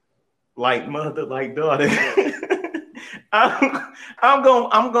though. Like mother, like daughter. I'm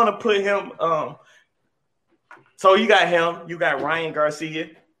gonna put him. So you got him. You got Ryan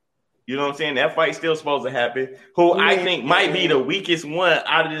Garcia. You know what I'm saying? That fight's still supposed to happen. Who I think might be the weakest one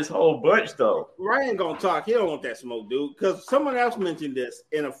out of this whole bunch, though. Ryan gonna talk. He don't want that smoke, dude. Because someone else mentioned this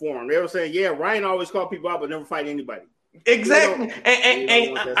in a forum. They were saying, "Yeah, Ryan always call people out, but never fight anybody." Exactly.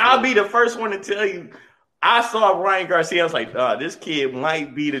 And I'll be the first one to tell you. I saw Ryan Garcia. I was like, this kid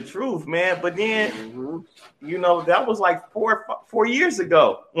might be the truth, man. But then, you know, that was like 4 years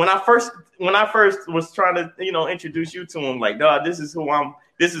ago when I first was trying to, you know, introduce you to him. Like, this is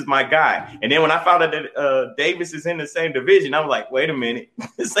my guy. And then when I found out that Davis is in the same division, I was like, wait a minute,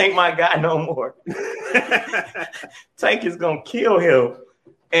 this ain't my guy no more. Tank is gonna kill him.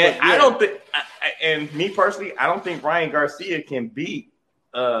 And I don't think, and me personally, I don't think Ryan Garcia can beat.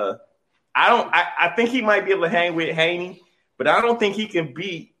 I think he might be able to hang with Haney, but I don't think he can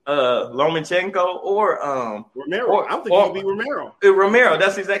beat Lomachenko or Romero. I don't think he can beat Romero. Romero,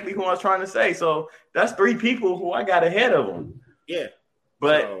 that's exactly who I was trying to say. So that's 3 people who I got ahead of him. Yeah.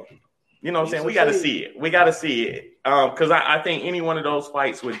 But you know what I'm saying? We got to see it. We got to see it. Because I think any one of those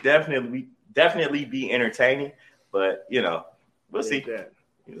fights would definitely be entertaining. But, you know, we'll see.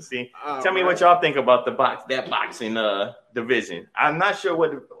 We'll see. Tell me what y'all think about that boxing division. I'm not sure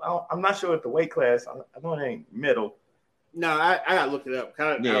what the weight class. I know it ain't middle. No, I gotta look it up.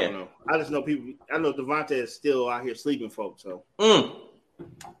 I don't know. I just know people. I know Devontae is still out here sleeping, folks. So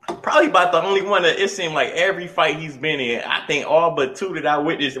probably about the only one that it seemed like every fight he's been in. I think all but 2 that I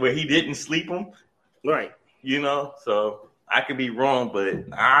witnessed where he didn't sleep him. Right. You know, so I could be wrong, but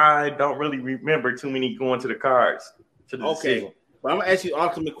I don't really remember too many going to the cards. Decision. Well, I'm gonna ask you an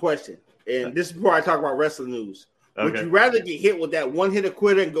ultimate question, and this is before I talk about wrestling news. Okay. Would you rather get hit with that one-hitter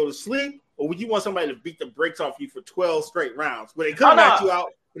quitter and go to sleep, or would you want somebody to beat the brakes off you for 12 straight rounds, where they could have knocked you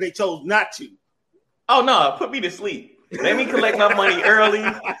out, but they chose not to? Oh no, put me to sleep. Let me collect my money early. You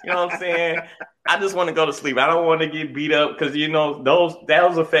know what I'm saying? I just want to go to sleep. I don't want to get beat up because you know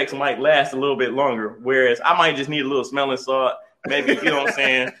those effects might last a little bit longer. Whereas I might just need a little smelling salt. Maybe, you know what I'm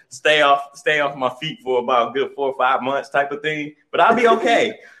saying, stay off my feet for about a good 4 or 5 months type of thing. But I'll be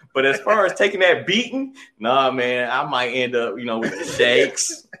okay. But as far as taking that beating, nah, man, I might end up, you know, with the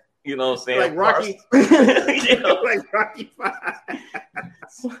shakes. You know what I'm saying? Like Rocky. Like Rocky 5.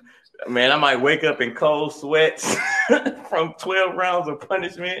 Man, I might wake up in cold sweats from 12 rounds of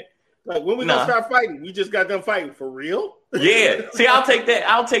punishment. Like, when we gonna start fighting? We just got done fighting. For real? Yeah. See, I'll take that.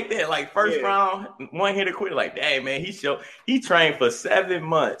 Like, first round, one-hitter quitter. Like, dang, man, he trained for 7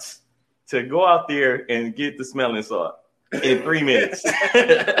 months to go out there and get the smelling salt in 3 minutes. 2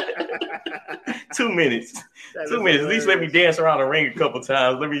 minutes. 2 minutes. At least let me dance around the ring a couple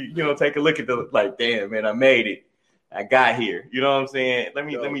times. Let me, you know, take a look at damn, man, I made it. I got here. You know what I'm saying? Let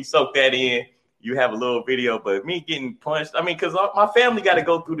me soak that in. You have a little video, but me getting punched, I mean, because my family got to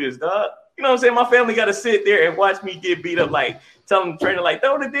go through this, dog. You know what I'm saying? My family got to sit there and watch me get beat up, like, telling the trainer, like,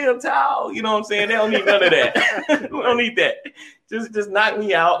 throw the damn towel. You know what I'm saying? They don't need none of that. We don't need that. Just knock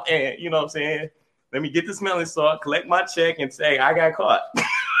me out and, you know what I'm saying? Let me get the smelling salt, collect my check, and say, I got caught.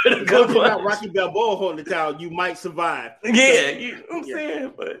 If you got Rocky Balboa holding the towel, you might survive. Yeah, you know what I'm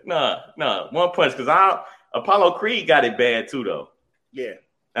saying? But no, one punch. Because Apollo Creed got it bad, too, though. Yeah.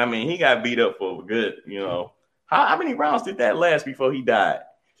 I mean, he got beat up for good, you know. How many rounds did that last before he died?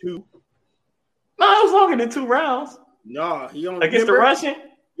 2. No, it was longer than 2 rounds. No, he only against the Russian.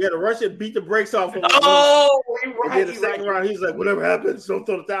 Yeah, the Russian beat the brakes off him. Oh, right. And then the second round, he's like, "Whatever happens, don't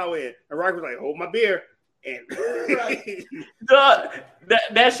throw the towel in." And Rocky was like, "Hold my beer." And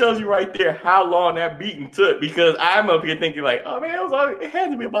that shows you right there how long that beating took. Because I'm up here thinking like, "Oh man, it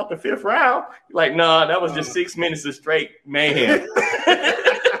had to be about the 5th round." Like, no, that was just 6 minutes of straight mayhem.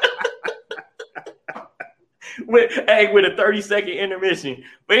 with a 30-second intermission.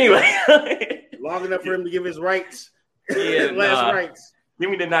 But anyway, long enough for him to give his rights. Yeah, last rights. Give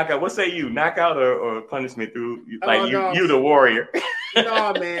me the knockout. What say you? Knockout or punishment through you the warrior?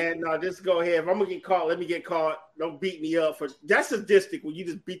 No, man. No, just go ahead. If I'm gonna get caught, let me get caught. Don't beat me up that's sadistic when you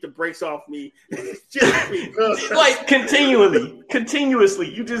just beat the brakes off me. Just because. Like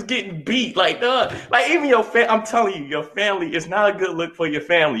continuously, you just getting beat. Like even your I'm telling you, your family is not a good look for your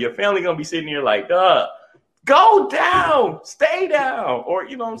family. Your family gonna be sitting here like, go down, stay down. Or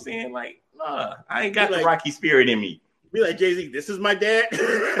you know what I'm saying? Like, I ain't got the Rocky spirit in me. Be like, Jay-Z, this is my dad.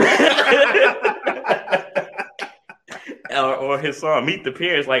 or his song "Meet the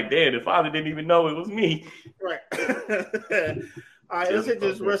Parents." Like, damn, the father didn't even know it was me. Right. All right, let's hit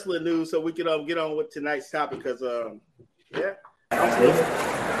this wrestling news so we can get on with tonight's topic because yeah.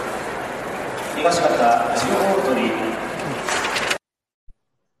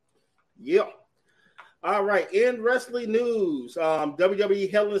 Yeah. All right. In wrestling news,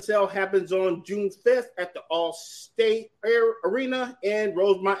 WWE Hell in a Cell happens on June 5th at the All-State Arena in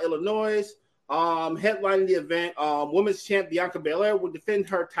Rosemont, Illinois. Headlining the event, women's champ Bianca Belair will defend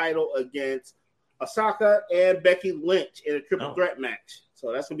her title against Asuka and Becky Lynch in a triple threat match.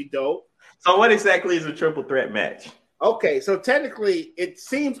 So that's going to be dope. So what exactly is a triple threat match? Okay, so technically it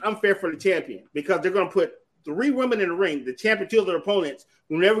seems unfair for the champion because they're going to put 3 women in the ring. The champion, 2 of their opponents.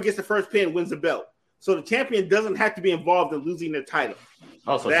 Whoever gets the first pin wins the belt. So the champion doesn't have to be involved in losing their title.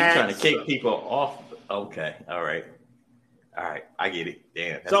 Oh, so she's trying to kick people off. Okay, all right. I get it.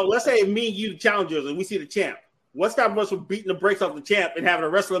 Damn. So let's say me and you challengers and we see the champ. What's stopping us from beating the brakes off the champ and having a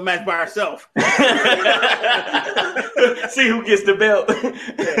wrestling match by ourselves? See who gets the belt.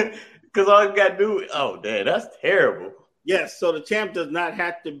 Because all you got to do – oh, damn, that's terrible. Yes, so the champ does not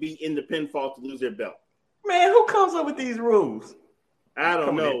have to be in the pinfall to lose their belt. Man, who comes up with these rules? I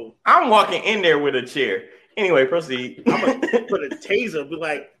don't know. I'm walking in there with a chair. Anyway, proceed. I'm going to put a taser, be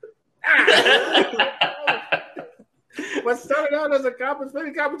like, what started out as a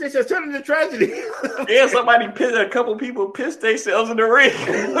competition has turned into tragedy. Yeah, a couple people pissed themselves in the ring.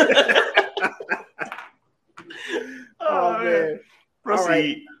 Oh, man. Proceed. All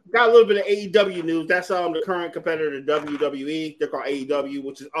right. Got a little bit of AEW news. That's the current competitor to WWE. They're called AEW,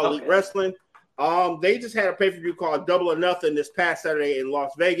 which is All Elite Wrestling. They just had a pay-per-view called Double or Nothing this past Saturday in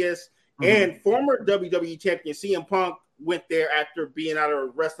Las Vegas. Mm-hmm. And former WWE champion CM Punk went there after being out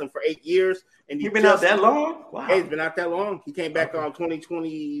of wrestling for 8 years. And he's been out that long? Wow. He's been out that long. He came back on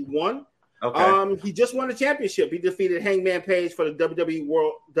 2021. Okay. He just won the championship. He defeated Hangman Page for the AEW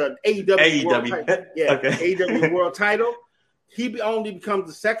World title. Yeah, okay. AEW World title. He only becomes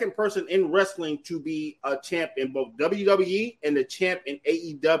the second person in wrestling to be a champ in both WWE and the champ in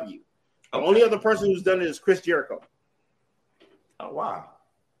AEW. The only other person who's done it is Chris Jericho. Oh, wow.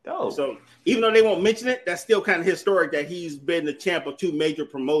 Oh. So even though they won't mention it, that's still kind of historic that he's been the champ of 2 major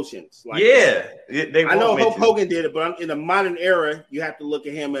promotions. Like I know Hulk Hogan did it, but in the modern era, you have to look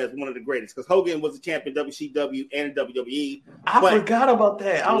at him as one of the greatest because Hogan was a champ in WCW and WWE. I forgot about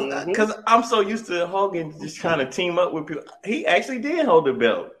that because I'm so used to Hogan just trying to team up with people. He actually did hold the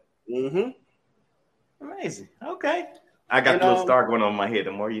belt. Mm-hmm. Amazing. Okay. I got a little star going on my head.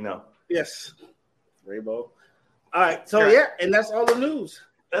 The more you know. Yes. Rainbow. All right. So, and that's all the news.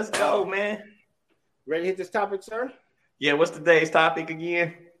 Let's go, man. Ready to hit this topic, sir? Yeah, what's today's topic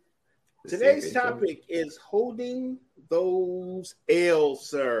again? Today's topic is holding those L's,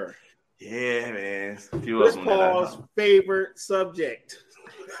 sir. Yeah, man. Chris Paul's favorite subject.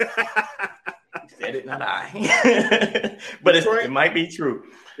 Said it, not I. But it might be true.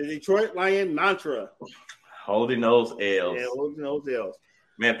 The Detroit Lion mantra. Holding those L's. Yeah, holding those L's.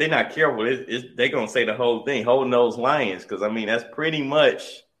 Man, if they're not careful, they're going to say the whole thing, holding those Lions, because, I mean, that's pretty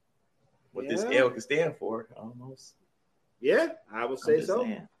much what this L can stand for, almost. Yeah, I would say so.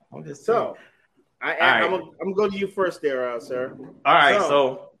 I'm just saying. I'm going to go to you first there, sir. All right,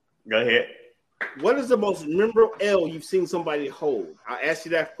 so go ahead. What is the most memorable L you've seen somebody hold? I'll ask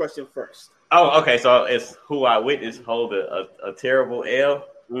you that question first. Oh, okay, so it's who I witnessed hold a terrible L?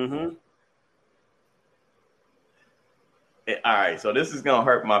 Mm-hmm. All right, so this is gonna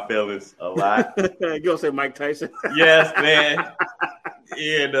hurt my feelings a lot. You gonna say Mike Tyson? Yes, man.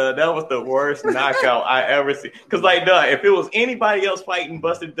 Yeah, that was the worst knockout I ever seen. Cause if it was anybody else fighting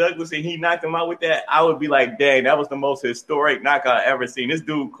Buster Douglas and he knocked him out with that, I would be like, dang, that was the most historic knockout I ever seen. This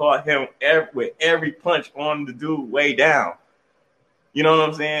dude caught him with every punch on the dude way down. You know what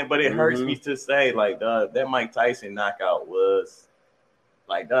I'm saying? But it hurts me to say, that Mike Tyson knockout was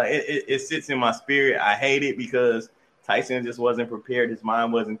it sits in my spirit. I hate it because Tyson just wasn't prepared. His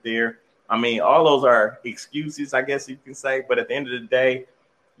mind wasn't there. I mean, all those are excuses, I guess you can say. But at the end of the day,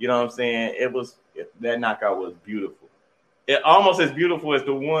 you know what I'm saying? That knockout was beautiful. It almost as beautiful as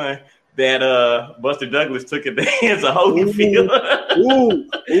the one that Buster Douglas took at the hands of Holyfield.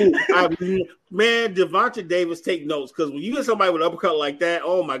 Man, Devontae Davis, take notes, because when you get somebody with an uppercut like that,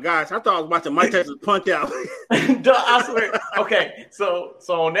 oh my gosh, I thought I was watching Mike Tyson punch out. I swear. Okay, so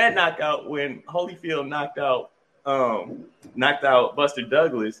on that knockout, when Holyfield knocked out Buster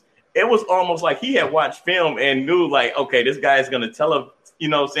Douglas, it was almost like he had watched film and knew, okay, this guy is gonna he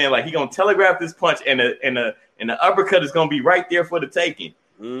gonna telegraph this punch, and the uppercut is gonna be right there for the taking.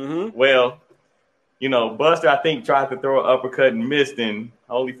 Mm-hmm. Well, Buster, I think, tried to throw an uppercut and missed, and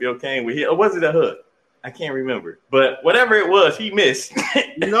Holyfield came with it. Or was it a hook? I can't remember. But whatever it was, he missed.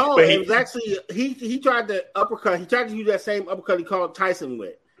 No, it was actually he tried to uppercut. He tried to use that same uppercut he called Tyson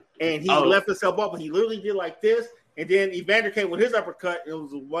with. And he left himself up, and he literally did like this. And then Evander came with his uppercut, and it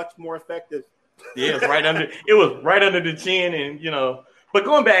was much more effective. Yeah, it was right under the chin, and But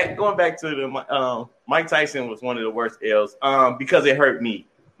going back to the Mike Tyson was one of the worst L's because it hurt me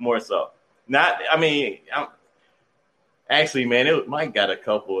more so. Actually, man, Mike got a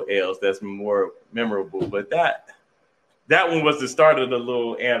couple of L's that's more memorable, but that one was the start of the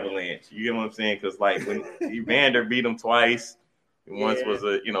little avalanche. You get what I'm saying? Because like when Evander beat him twice, once was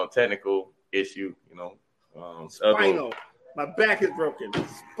a technical issue. Spinal. My back is broken.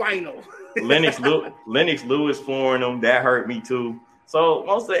 Spinal. Lennox Lewis flooring him, that hurt me too. So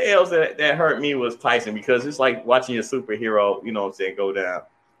most of the L's that hurt me was Tyson because it's like watching your superhero, go down.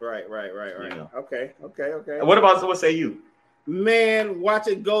 Right. Okay. What say you? Man,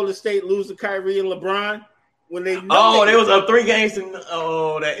 watching Golden State lose to Kyrie and LeBron when they they was up 3 games and that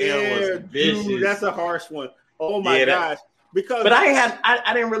L was vicious. Dude, that's a harsh one. Oh my gosh. But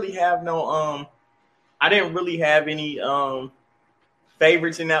I didn't really have no I didn't really have any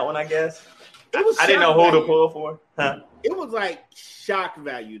favorites in that one, I guess. I didn't know who to pull for. Huh? It was like shock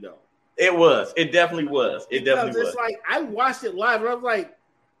value though. It was. It definitely was. It's like I watched it live and I was like,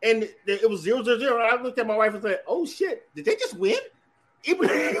 and it was 0-0. I looked at my wife and said, "Oh shit, did they just win?" It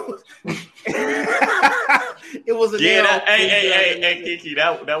was an L. Hey, Kiki,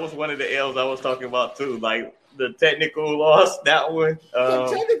 that was one of the L's I was talking about too. Like the technical loss, that one.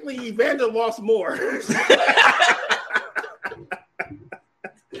 Technically, Evander lost more.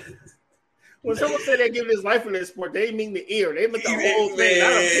 When someone said they're giving his life in this sport, they mean the ear. They meant the whole thing,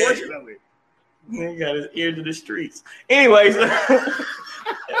 not a portion of it. He got his ear to the streets. Anyways, it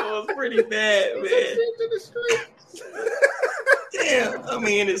was pretty bad, man. To the streets. Damn, I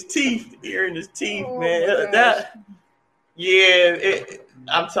mean, his teeth, ear in his teeth, man.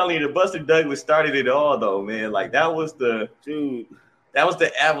 I'm telling you, the Buster Douglas started it all, though, man. Like that was the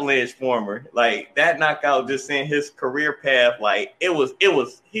avalanche former. Like that knockout just sent his career path. Like he was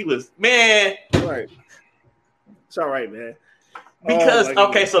man. Right. It's all right, man. Because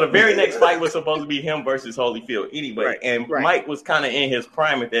so the very next fight was supposed to be him versus Holyfield anyway, Mike was kind of in his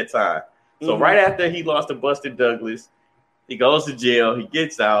prime at that time. So right after he lost to Buster Douglas, he goes to jail. He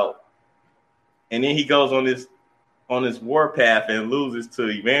gets out, and then he goes on this war path and loses to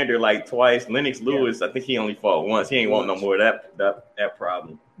Evander like twice. Lennox Lewis, I think he only fought once. He ain't want no more of that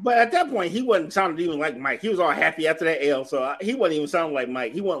problem. But at that point, he wasn't sounding even like Mike. He was all happy after that L, so he wasn't even sounding like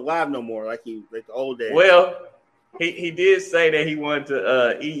Mike. He wasn't live no more like the old days. Well, he did say that he wanted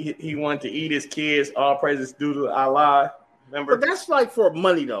to eat his kids. All praises due to Allah. Remember? But that's like for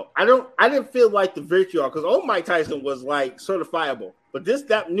money though. I didn't feel like the vitriol because old Mike Tyson was like certifiable. But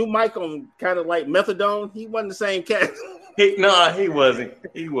that new Mike on kind of like methadone, he wasn't the same cat. He wasn't.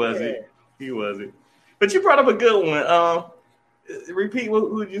 He wasn't. Yeah. He wasn't. But you brought up a good one. Repeat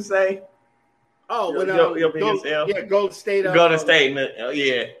what did you say? Oh, when Golden State. Golden State.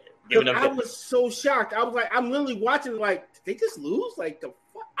 Yeah. I was so shocked. I was like, I'm literally watching. Like, did they just lose? Like the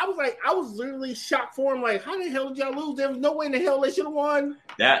fuck? I was literally shocked for him. Like, how the hell did y'all lose? There was no way in the hell they should have won.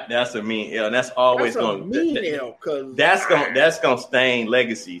 That's a mean L. That's always going to mean L because that's gonna stain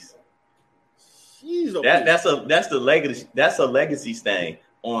legacies. That's a legacy. That's a legacy stain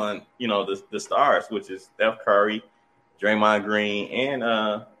on the stars, which is Steph Curry, Draymond Green,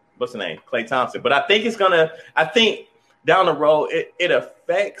 and what's the name, Klay Thompson. But I think down the road it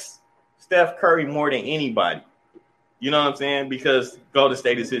affects Steph Curry more than anybody. You know what I'm saying? Because Golden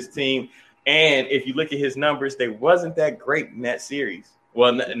State is his team. And if you look at his numbers, they wasn't that great in that series.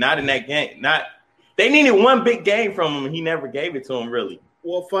 Well, not in that game. They needed one big game from him, and he never gave it to him, really.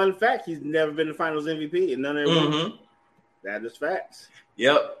 Well, fun fact, he's never been the Finals MVP, and none of them. That is facts.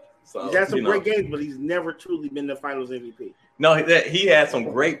 Yep. So, he's had some great games, but he's never truly been the Finals MVP. No, he had some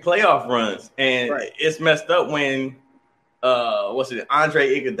great playoff runs, and it's messed up when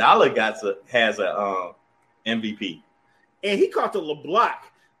Andre Iguodala has a MVP. And he caught the LeBlock.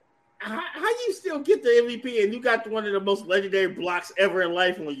 How you still get the MVP and you got one of the most legendary blocks ever in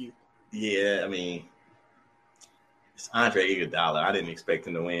life on you? Yeah, I mean, it's Andre Iguodala. I didn't expect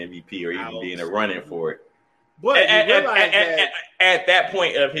him to win MVP or even be in a running for it. But at that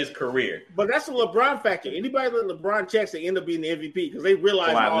point of his career. But that's a LeBron factor. Anybody that LeBron checks, they end up being the MVP because they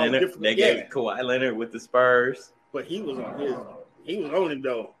realize all the different. They gave Kawhi Leonard with the Spurs. But he was on him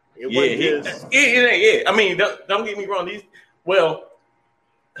though. Yeah. I mean, don't get me wrong.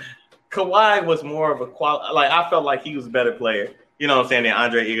 Kawhi was more of a quality. Like I felt like he was a better player. you know what I'm saying, than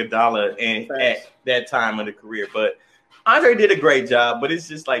Andre Iguodala and at that time of the career. But Andre did a great job, but it's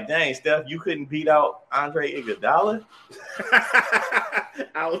just like, dang, Steph, you couldn't beat out Andre Iguodala?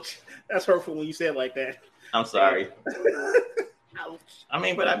 Ouch. That's hurtful when you say it like that. I'm sorry. Ouch. I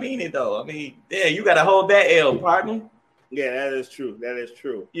mean, but I mean it, though. I mean, yeah, you got to hold that L, partner. Yeah, that is true. That is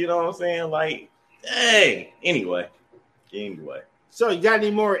true. You know what I'm saying? Like, hey, anyway. So, you got any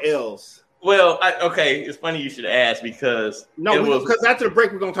more L's? Well, okay, it's funny you should ask because because after the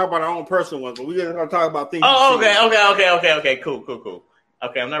break we're gonna talk about our own personal ones, but we're gonna talk about things. Oh, okay, cool.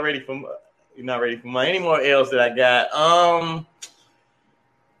 Okay, you're not ready for my any more L's that I got.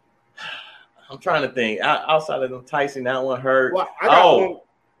 I'm trying to think. Outside of Tyson, that one hurt. Well, I got one.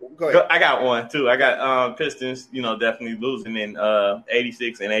 Go ahead. I got one too. I got Pistons. You know, definitely losing in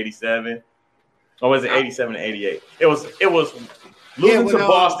 86 and 87. Or was it 87 and 88? It was losing to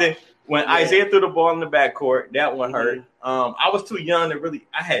Boston. When Isaiah threw the ball in the backcourt, that one hurt. I was too young to really.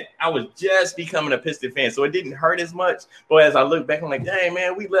 I was just becoming a Piston fan, so it didn't hurt as much. But as I look back, I'm like, dang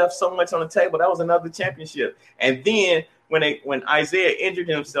man, we left so much on the table. That was another championship. And then when Isaiah injured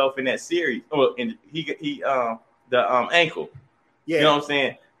himself in that series, and the ankle, you know what I'm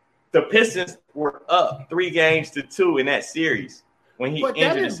saying? The Pistons were up 3-2 in that series when he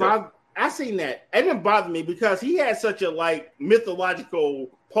injured himself. I seen that. It didn't bother me because he had such a mythological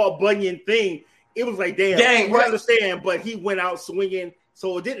Paul Bunyan thing. It was like, damn, I understand, but he went out swinging,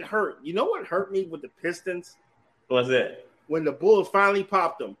 so it didn't hurt. You know what hurt me with the Pistons? What's that? When the Bulls finally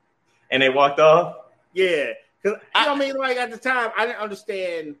popped them. And they walked off? Yeah. Because, I mean, at the time, I didn't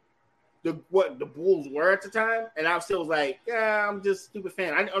understand what the Bulls were at the time, and I still was like, yeah, I'm just a stupid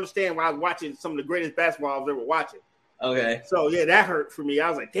fan. I didn't understand why I was watching some of the greatest basketball I was ever watching. Okay. So, yeah, that hurt for me. I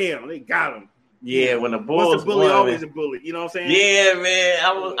was like, damn, they got him. Yeah, when the Bulls a bully, always a bully. You know what I'm saying? Yeah,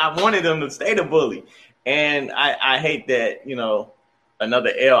 man. I wanted them to stay the bully. And I hate that,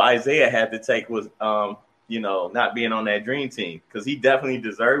 another L Isaiah had to take was, not being on that dream team because he definitely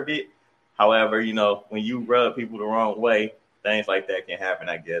deserved it. However, when you rub people the wrong way, things like that can happen,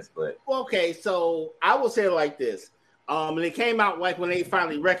 I guess. But okay, so I will say it like this. And it came out when they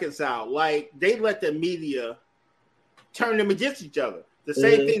finally reconciled, they let the media turn them against each other. The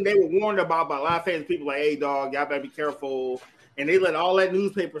same thing they were warned about by a lot of fans, people like, hey, dog, y'all better be careful. And they let all that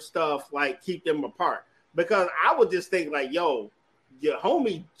newspaper stuff, keep them apart. Because I would just think, yo, your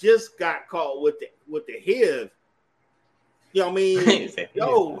homie just got caught with the HIV. You know what I mean?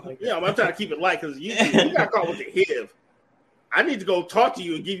 I'm trying to keep it light because you got caught with the HIV. I need to go talk to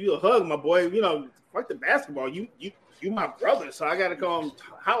you and give you a hug, my boy. Fuck the basketball. You my brother, so I got to come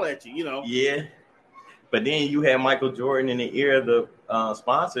holler at you, Yeah. But then you had Michael Jordan in the ear of the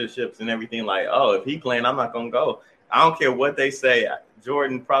sponsorships and everything if he playing, I'm not going to go. I don't care what they say.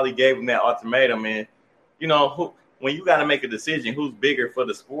 Jordan probably gave him that ultimatum. And, when you got to make a decision, who's bigger for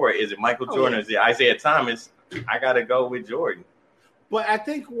the sport? Is it Michael Jordan or is it Isaiah Thomas? I got to go with Jordan. But I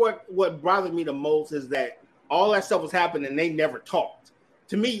think what bothered me the most is that all that stuff was happening and they never talked.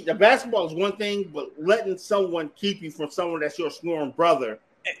 To me, the basketball is one thing, but letting someone keep you from someone that's your sworn brother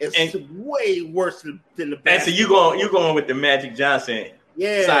is way worse than the basketball. And so you going with the Magic Johnson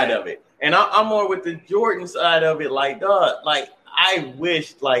side of it. And I'm more with the Jordan side of it. I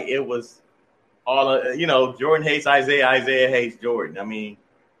wish it was all Jordan hates Isaiah, Isaiah hates Jordan. I mean,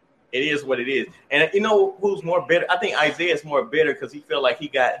 it is what it is. And who's more bitter? I think Isaiah's more bitter because he felt like he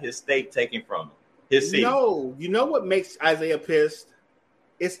got his stake taken from him. His seat. No, you know what makes Isaiah pissed?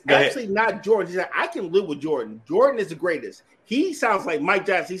 It's actually not Jordan. He said, I can live with Jordan. Jordan is the greatest. He sounds like Mike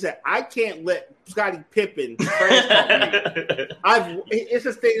Johnson. He said, I can't let Scottie Pippen trash talk me. It's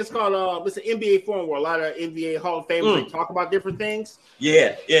this thing. It's called it's an NBA forum where a lot of NBA Hall of Famers talk about different things.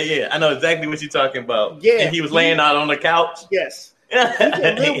 Yeah. I know exactly what you're talking about. Yeah, and he was laying out on the couch. Yes, he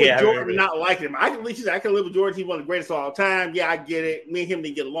can live with Jordan and not like him. I can live with Jordan. He's one of the greatest of all time. Yeah, I get it. Me and him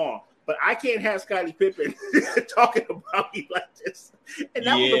didn't get along. But I can't have Scottie Pippen talking about me like this. And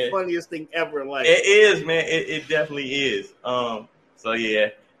that was the funniest thing ever in life. It is, man. It definitely is. So, yeah,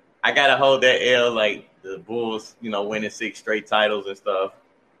 I got to hold that L the Bulls, winning 6 straight titles and stuff.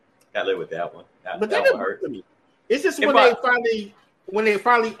 Got to live with that one. But that didn't hurt me. It's just when they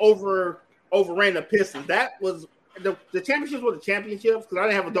finally overran the Pistons. That was the championships were the championships because I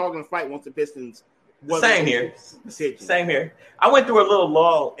didn't have a dog in the fight once the Pistons. Same here. I went through a little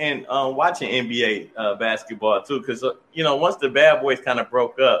lull in watching NBA basketball too, because once the bad boys kind of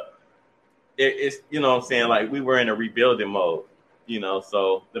broke up, it's what I'm saying, we were in a rebuilding mode,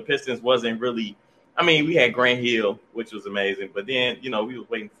 so the Pistons wasn't really. I mean, we had Grant Hill, which was amazing, but then we was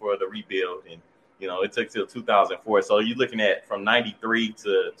waiting for the rebuild, and it took till 2004. So you're looking at from '93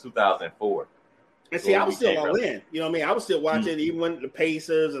 to 2004. And see, I was still all in. You know what I mean? I was still watching even when the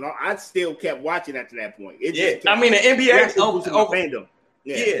Pacers and all. I still kept watching after that point. I mean, the NBA fandom.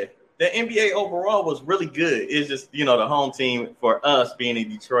 Yeah, the NBA overall was really good. It's just, the home team for us being in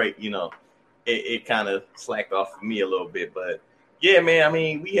Detroit, it kind of slacked off for me a little bit. But yeah, man, I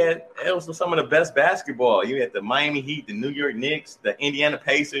mean, it was some of the best basketball. You had the Miami Heat, the New York Knicks, the Indiana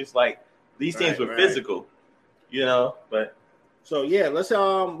Pacers. Like, these teams were physical, but. So yeah, let's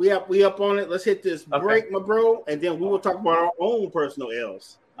we up on it. Let's hit this break, my bro, and then we will talk about our own personal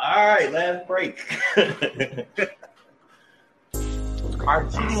L's. All right, last break. Hey,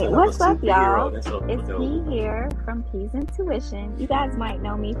 what's up, y'all? It's P here from P's Intuition. You guys might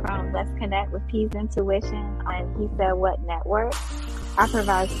know me from Let's Connect with P's Intuition on He Said What Network. I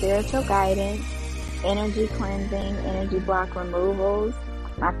provide spiritual guidance, energy cleansing, energy block removals,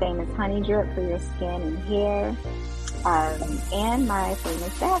 my famous honey drip for your skin and hair, and my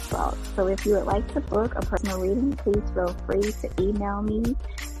famous bath salts. So if you would like to book a personal reading, please feel free to email me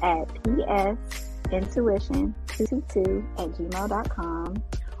at psintuition222@gmail.com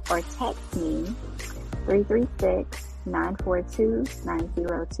or text me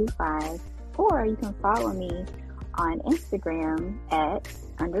 336-942-9025, or you can follow me on Instagram at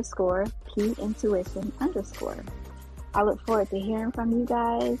 _pintuition_. I look forward to hearing from you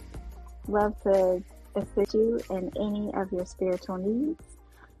guys. Love to assist you in any of your spiritual needs.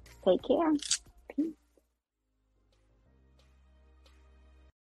 Take care. Peace.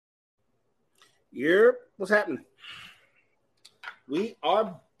 What's happening? We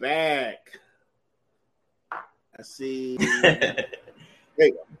are back. I see. There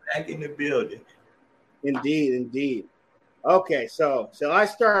you go. Back in the building. Indeed. Okay, so shall I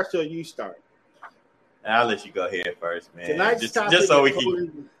start or shall you start? I'll let you go ahead first, man. Tonight's topic so we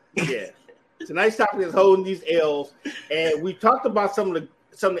can. Tonight's topic is holding these L's, and we talked about some of the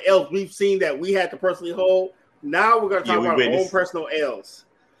L's we've seen that we had to personally hold. Now we're going to talk about our own personal L's.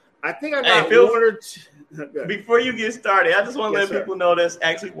 I think I got one or two. Before you get started, I just want to let people know that's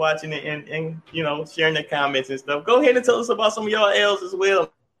actually watching it and sharing their comments and stuff. Go ahead and tell us about some of y'all L's as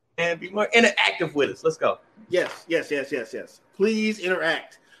well, and be more interactive with us. Let's go. Yes. Please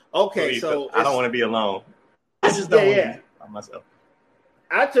interact. Okay, so I don't want to be alone. I just don't want to be by myself.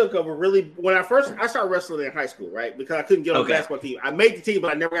 I took over when I started wrestling in high school, right? Because I couldn't get on the basketball team. I made the team, but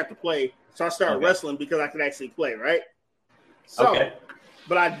I never got to play. So I started wrestling because I could actually play, right? So,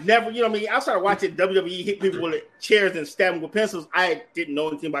 but I never, I started watching WWE hit people with chairs and stab them with pencils. I didn't know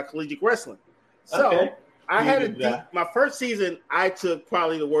anything about collegiate wrestling. So I had my first season, I took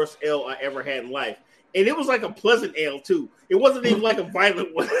probably the worst L I ever had in life. And it was like a pleasant L too. It wasn't even like a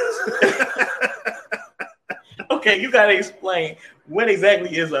violent one. Okay, you gotta explain what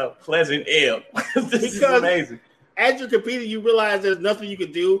exactly is a pleasant L. This is amazing. As you're competing, you realize there's nothing you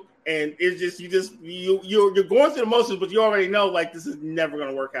can do, and it's just you're going through the motions, but you already know like this is never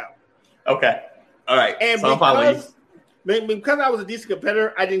gonna work out. Okay, all right. And so because I was a decent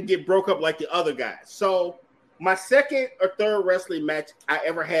competitor, I didn't get broke up like the other guys. So my second or third wrestling match I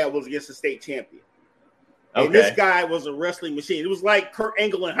ever had was against the state champion. And this guy was a wrestling machine. It was like Kurt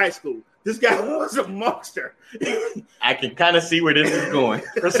Angle in high school. This guy was a monster. I can kind of see where this is going.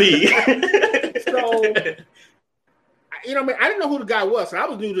 Proceed. So, I didn't know who the guy was. So I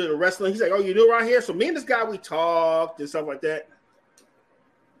was new to the wrestling. He's like, "Oh, you new around here?" So me and this guy, we talked and stuff like that.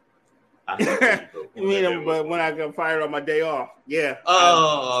 But when I got fired on my day off,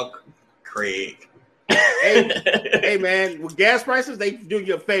 Craig. hey, man, with gas prices, they do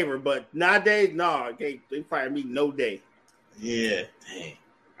you a favor, but nowadays, they fire me no day. Yeah, dang.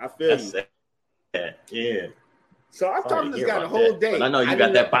 I feel you. Sad. Yeah. So I'm talking to this guy the whole day. But I know you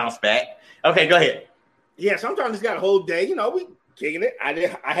got that bounce back. Okay, go ahead. Yeah, so I'm talking to this guy the whole day. We kicking it.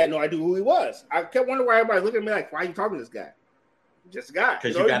 I had no idea who he was. I kept wondering why everybody's looking at me like, why are you talking to this guy? Just a guy.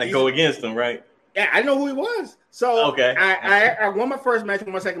 Because you got to go against him, right? Yeah, I know who he was. So I won my first match,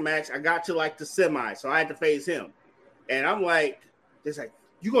 won my second match. I got to like the semi, so I had to face him. And I'm like, it's like,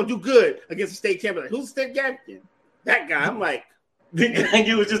 you're going to do good against the state champion. Like, who's the state champion? That guy. I'm like, the guy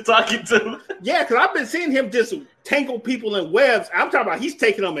you was just talking to? Yeah, because I've been seeing him just tangle people in webs. I'm talking about he's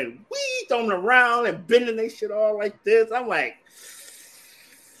taking them and throwing them around and bending their shit all like this. I'm like,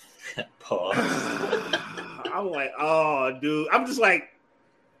 pause. I'm like, oh, dude. I'm just like,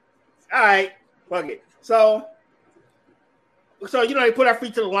 all right, fuck it. So they put our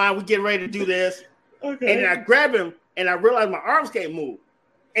feet to the line. We get ready to do this. Okay. And then I grab him, and I realize my arms can't move.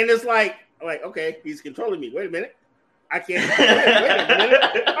 And it's like, okay, he's controlling me. Wait a minute. I can't. Wait a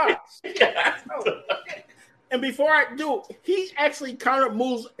minute. Oh, and before I do, he actually countered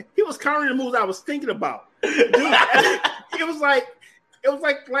moves. He was countering the moves I was thinking about. Dude, it was like it was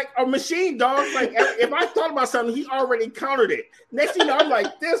like a machine, dog. Like if I thought about something, he already countered it. Next thing you know, I'm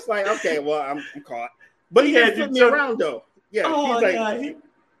like this, like okay, well, I'm caught. But he didn't flip me around though. Yeah, oh he's like, God.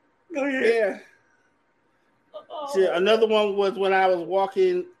 Go ahead. Yeah. See, another one was when I was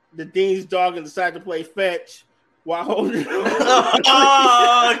walking the Dean's dog and decided to play fetch while holding. You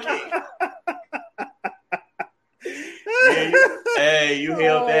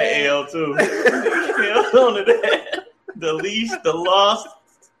held that L too. You held on to that. The leash, the loss.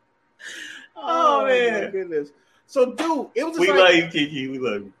 Oh man, my goodness. So, dude, it was. We like, love you, Kiki. We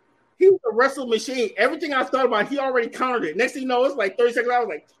love you. He was a wrestle machine. Everything I thought about, he already countered it. Next thing you know, it's like 30 seconds. I was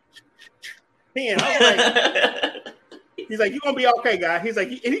like, man, I was like. He's like, you're gonna be okay, guy. He's like,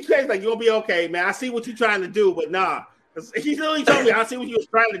 he's like, you're gonna be okay, man. I see what you're trying to do, but nah. He literally told me, I see what you was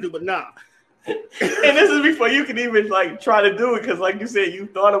trying to do, but nah. And this is before you could even like try to do it, because like you said, you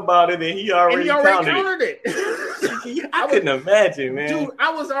thought about it and he already countered it. I couldn't imagine, man. Dude,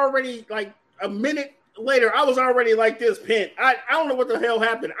 I was already like a minute later, I was already like this pent. I don't know what the hell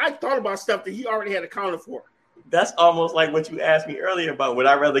happened. I thought about stuff that he already had accounted for. That's almost like what you asked me earlier about would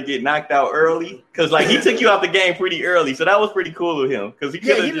I rather get knocked out early? Because like he took you out the game pretty early, so that was pretty cool of him. Because he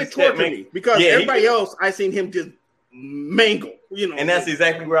didn't torture me because everybody else I seen him just mangle, you know. And that's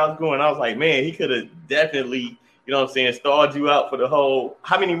exactly where I was going. I was like, man, he could have definitely, you know what I'm saying, stalled you out for the whole.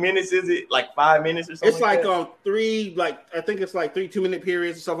 How many minutes is it? Like 5 minutes or something? It's like three, like I think it's like 3 2-minute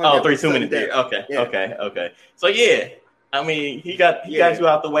periods or something. Like 3 2-minute periods. Okay, yeah. Okay. So yeah. I mean, he got you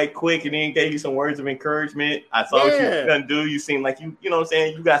out the way quick and then gave you some words of encouragement. I saw what you were gonna do. You seemed like you know what I'm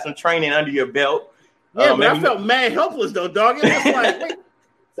saying, you got some training under your belt. Yeah, but I felt mad helpless though, dog. It was like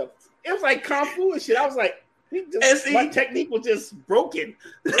it was like kung fu and shit. I was like, my technique was just broken.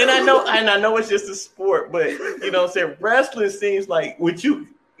 And I know it's just a sport, but you know what I'm saying, wrestling seems like with you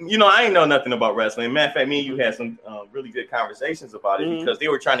know, I ain't know nothing about wrestling. Matter of fact, me and you had some really good conversations about it because they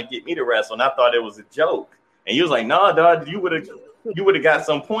were trying to get me to wrestle, and I thought it was a joke. And you was like, "Nah, dog, you would have got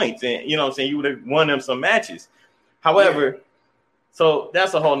some points, and you know what I'm saying, you would have won them some matches." However, so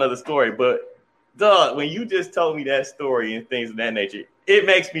that's a whole nother story. But dog, when you just told me that story and things of that nature, it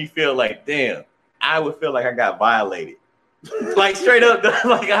makes me feel like, damn, I would feel like I got violated. Like straight up, dog,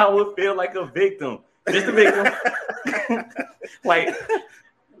 like I would feel like a victim, just a victim. Like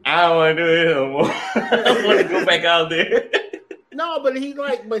I don't want to do it no more. I want to go back out there. No, but he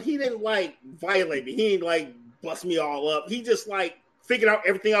didn't like violate me. He didn't like bust me all up. He just like figured out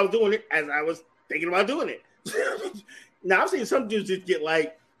everything I was doing it as I was thinking about doing it. Now I've seen some dudes just get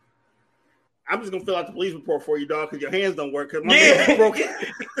like, I'm just gonna fill out the police report for you, dog, because your hands don't work because my hands broken.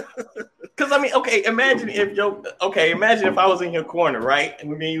 Because I mean, imagine if I was in your corner, right, and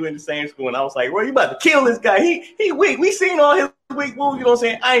me and you in the same school, and I was like, "Well, you about to kill this guy? He weak. We seen all his weak moves. You know what I'm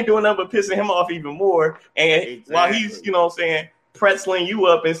saying? I ain't doing nothing but pissing him off even more. And while he's, you know what I'm saying, pretzeling you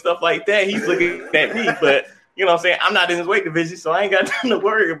up and stuff like that, he's looking at me. But you know what I'm saying? I'm not in his weight division, so I ain't got nothing to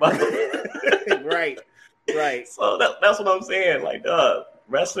worry about." Right. So that's what I'm saying. Like,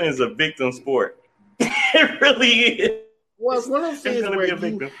 wrestling is a victim sport. It really is. Well, it's one of those things where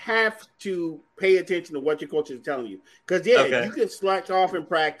you have to pay attention to what your coach is telling you. Because, you can slack off in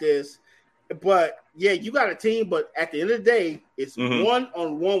practice, but, you got a team. But at the end of the day, it's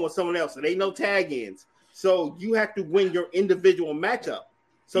one-on-one with someone else. And ain't no tag-ins. So you have to win your individual matchup.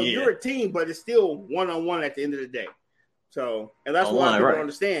 So you're a team, but it's still one-on-one at the end of the day. So, and that's why people don't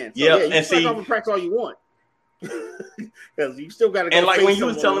understand. So, you can slack off in practice all you want. Because you still got to go. And like when you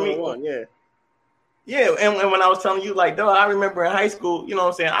was telling me, and when I was telling you, like, dog, I remember in high school, you know what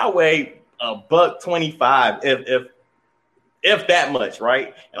I'm saying, I weighed $125, if that much,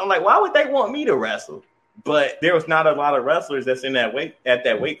 right? And I'm like, why would they want me to wrestle? But there was not a lot of wrestlers that's in that weight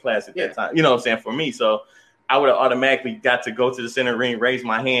class at that time. You know what I'm saying, for me. So I would have automatically got to go to the center ring, raise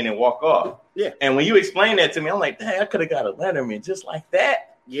my hand, and walk off. Yeah. And when you explained that to me, I'm like, dang, I could have got a Letterman just like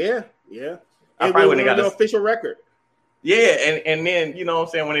that. Yeah. I probably wouldn't have got an official record. Yeah, and then, you know what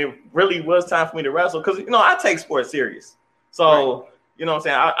I'm saying, when it really was time for me to wrestle, because, you know, I take sports serious. So, you know what I'm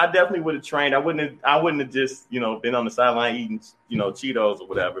saying, I definitely would have trained. I wouldn't have just, you know, been on the sideline eating, you know, Cheetos or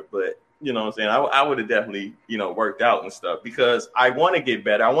whatever. But, you know what I'm saying, I would have definitely, you know, worked out and stuff because I want to get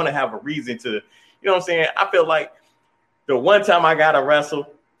better. I want to have a reason to, you know what I'm saying, I feel like the one time I got to wrestle,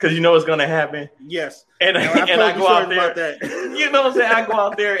 because you know it's going to happen. Yes. And I go out there. You know what I'm saying, I go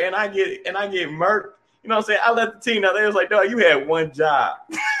out there and I get murked. You know what I'm saying? I let the team know. They was like, dog, you had one job.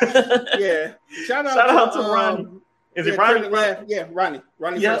 Yeah. Shout out to Ronnie. Is it Ronnie? Ronnie.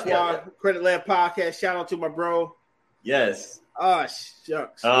 Ronnie First Squad, Credit Lab Podcast. Shout out to my bro. Yes. Oh,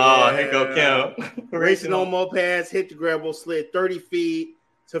 shucks. Oh, Hicko Kim. Racing on mopeds, hit the gravel, slid 30 feet.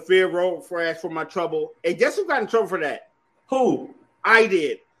 Severe road crash for my trouble. Hey, guess who got in trouble for that? Who? I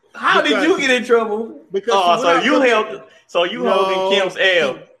did. How did you get in trouble? Because holding Kim's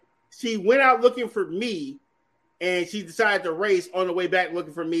L. She went out looking for me, and she decided to race on the way back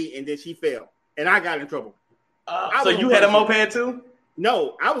looking for me, and then she fell, and I got in trouble. So you had a moped too?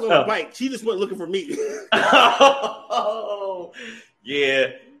 No, I was on a bike. She just went looking for me. Oh, yeah.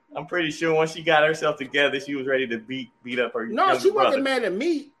 I'm pretty sure once she got herself together, she was ready to beat up her. No, she wasn't mad at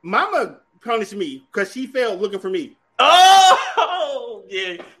me. Mama punished me because she fell looking for me. Oh,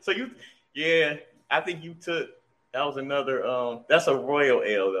 yeah. So I think you took. That was another. That's a royal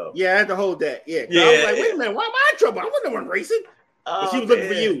L though. Yeah, I had to hold that. Yeah. I was like, wait a minute, why am I in trouble? I wasn't the one racing. She was looking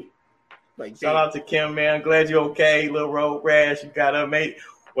for you. Like, shout out to Kim, man. Glad you're okay. Little road rash, you got mate.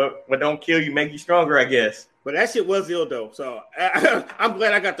 What don't kill you, make you stronger, I guess. But that shit was ill though. So I'm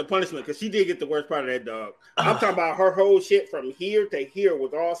glad I got the punishment because she did get the worst part of that dog. I'm talking about her whole shit from here to here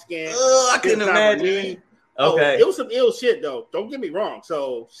was all skin. I couldn't imagine. Okay, it was some ill shit though. Don't get me wrong.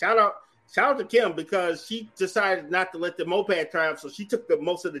 So shout out to Kim because she decided not to let the moped triumph, so she took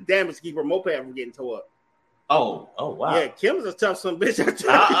most of the damage to keep her moped from getting tore up. Oh wow. Yeah, Kim's a tough son of a bitch.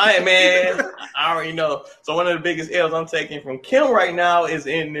 Man, I already know. So one of the biggest L's I'm taking from Kim right now is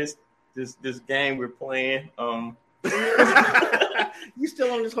in this game we're playing. You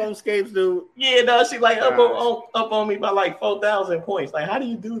still on this homescapes, dude? Yeah, no, she like up on me by like 4,000 points. Like, how do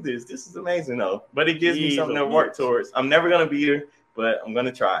you do this? This is amazing though. But it gives me something to work towards. I'm never gonna beat her, but I'm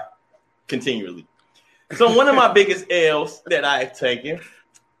gonna try continually. So one of my biggest L's that I've taken,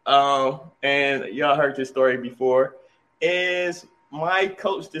 and y'all heard this story before, is my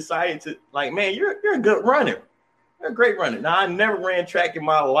coach decided to like, man, you're a good runner. You're a great runner. Now, I never ran track in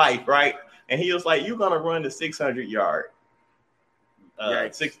my life, right? And he was like, you're going to run the 600-yard.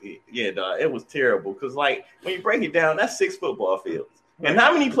 60. Yeah, dog, it was terrible. Because, like, when you break it down, that's 6 football fields. Right. And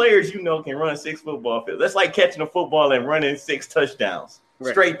how many players you know can run 6 football fields? That's like catching a football and running 6 touchdowns.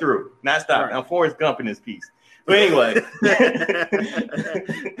 Right. Straight through. Not stop. Right. I'm Forrest Gump in this piece. But anyway.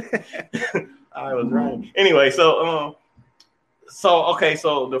 I was wrong. Anyway, so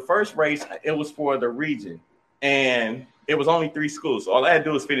the first race, it was for the region. And it was only 3 schools. So all I had to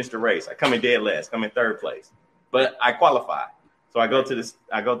do was finish the race. I come in dead last, come in 3rd place. But I qualified. So I go to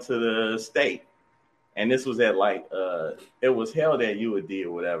the state. And this was at it was held at UAD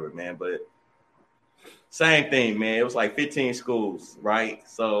or whatever, man. But same thing, man. It was like 15 schools, right?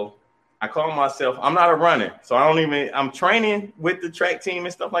 So I call myself, I'm not a runner. So I'm training with the track team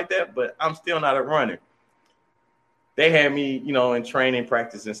and stuff like that, but I'm still not a runner. They had me, in training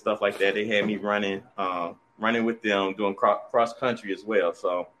practice and stuff like that. They had me running with them, doing cross country as well.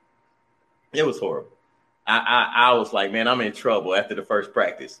 So it was horrible. I was like, man, I'm in trouble after the first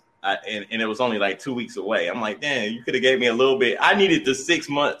practice. And it was only like 2 weeks away. I'm like, damn, you could have gave me a little bit. I needed the 6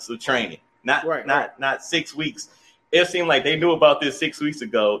 months of training, not 6 weeks. It seemed like they knew about this 6 weeks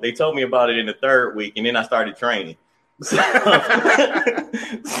ago. They told me about it in the 3rd week, and then I started training. So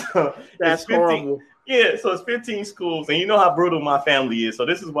that's horrible. Yeah, so it's 15 schools, and you know how brutal my family is. So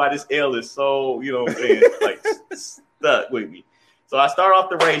this is why this L is so, like stuck with me. So I start off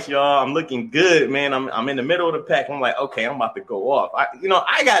the race, y'all. I'm looking good, man. I'm in the middle of the pack. I'm like, okay, I'm about to go off.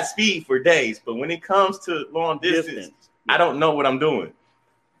 I got speed for days, but when it comes to long distance, I don't know what I'm doing.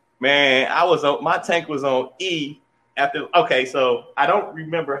 Man, my tank was on E after. Okay, so I don't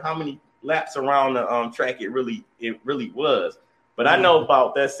remember how many laps around the track it really was, but I know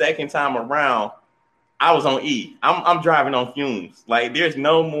about that second time around, I was on E. I'm driving on fumes. Like there's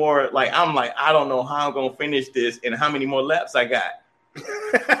no more. Like I'm like I don't know how I'm gonna finish this and how many more laps I got.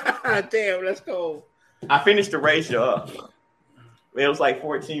 Damn, let's go. I finished the race, y'all. It was like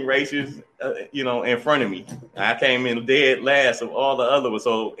 14 races, in front of me. I came in dead last of all the other ones.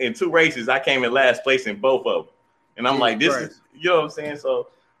 So in 2 races, I came in last place in both of them. And I'm like, this is, you know what I'm saying? So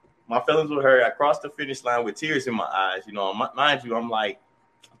my feelings were hurt. I crossed the finish line with tears in my eyes. Mind you, I'm like,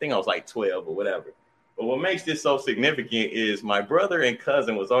 I think I was like 12 or whatever. But what makes this so significant is my brother and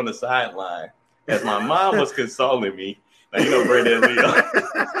cousin was on the sideline as my mom was consoling me. Now, Brenda and Leo.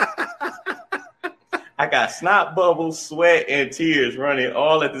 I got snot bubbles, sweat, and tears running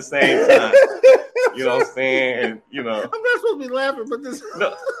all at the same time. You know what I'm saying? And, I'm not supposed to be laughing, but this.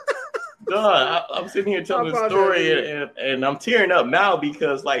 I'm sitting here telling the story, and I'm tearing up now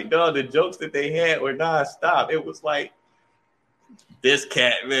because, the jokes that they had were nonstop. It was like, this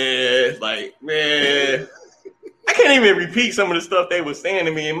cat, man, man. I can't even repeat some of the stuff they were saying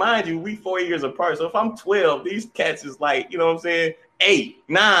to me. And mind you, we 4 years apart. So if I'm 12, these cats is 8,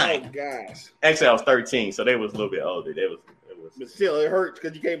 9. Oh, gosh. Actually, I was 13, so they was a little bit older. It was. But still, it hurts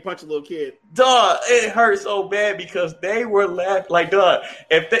because you can't punch a little kid. Dog, it hurt so bad because they were laughing. Like, dog,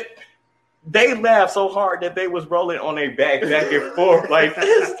 if they... they laughed so hard that they was rolling on their back and forth like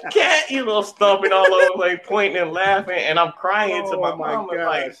this cat, stomping all over, like pointing and laughing, and I'm crying to my mama,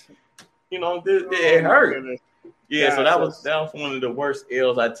 like, it hurt. Yeah, so that was one of the worst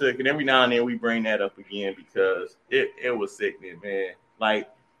L's I took, and every now and then we bring that up again because it was sickening, man. Like,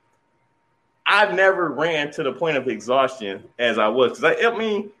 I've never ran to the point of exhaustion as I was, because I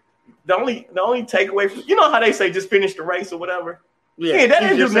mean, the only takeaway from, how they say just finish the race or whatever. Yeah, that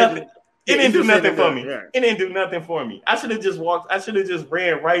didn't do nothing. It didn't do nothing for me. It didn't do nothing for me. I should have just walked. I should have just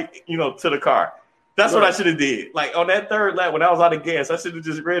ran right, to the car. That's what I should have did. Like on that third lap when I was out of gas, I should have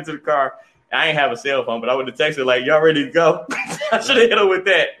just ran to the car. I ain't have a cell phone, but I would have texted like, "Y'all ready to go?" I should have hit her with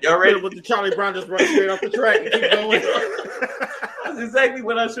that. Y'all ready? With the Charlie Brown just run straight off the track and keep going. That's exactly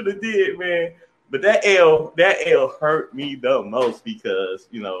what I should have did, man. But that L hurt me the most because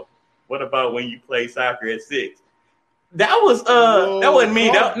what about when you play soccer at 6? That was that wasn't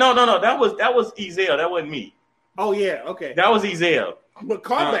me. No. That was Ezell. That wasn't me. Oh yeah, okay. That was Ezell. But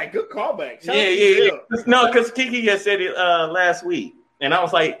callback, good callback. Yeah. No, because Kiki had said it last week, and I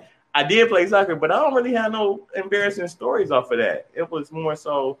was like, I did play soccer, but I don't really have no embarrassing stories off of that. It was more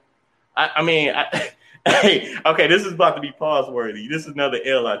so. Hey, okay, this is about to be pause worthy. This is another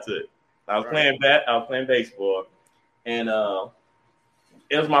L I took. I was playing baseball, and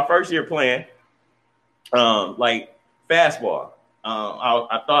it was my first year playing, like fastball.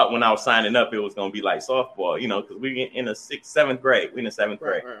 I thought when I was signing up, it was going to be like softball, because we in the 7th grade. We in the 7th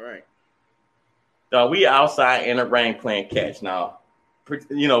grade. Right. So we outside in the rain playing catch. Now,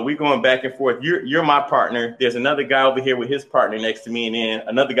 we going back and forth. You're my partner. There's another guy over here with his partner next to me, and then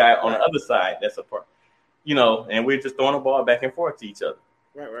another guy on the other side. That's a part, and we're just throwing the ball back and forth to each other.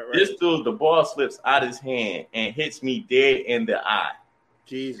 Right. This dude, the ball slips out of his hand and hits me dead in the eye.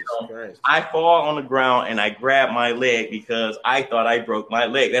 Jesus Christ. I fall on the ground and I grab my leg because I thought I broke my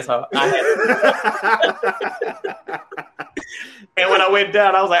leg. That's how I had it. And when I went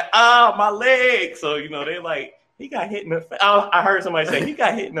down, I was like, my leg. So, they're like, he got hit in the face. I heard somebody say, he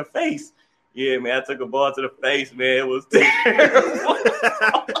got hit in the face. Yeah, man, I took a ball to the face, man. It was terrible.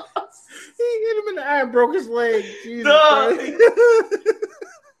 He hit him in the eye and broke his leg. Jesus Christ.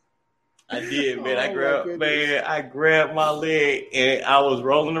 I did, man. I grabbed my leg and I was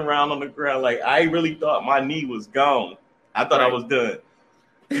rolling around on the ground. Like, I really thought my knee was gone. I thought I was done.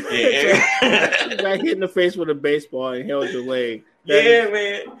 Yeah. You got hit in the face with a baseball and held your leg.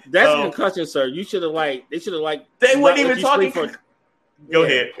 Man. That's a concussion, sir. You should have they wouldn't even talking. Go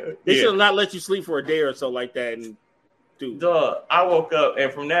ahead. They should have not let you sleep for a day or so like that. And I woke up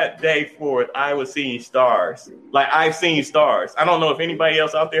and from that day forward, I was seeing stars. Like I've seen stars. I don't know if anybody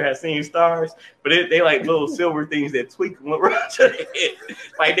else out there has seen stars, but they like little silver things that twinkle around your head.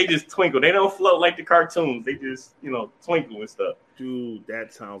 Like they just twinkle. They don't float like the cartoons. They just twinkle and stuff. Dude,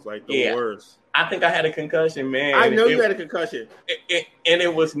 that sounds like the worst. I think I had a concussion, man. I know you had a concussion, and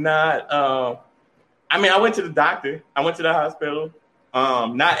it was not. I went to the doctor. I went to the hospital.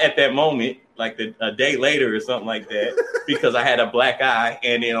 Not at that moment. Like a day later or something like that, because I had a black eye,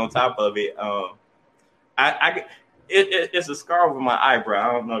 and then on top of it, it's a scar over my eyebrow.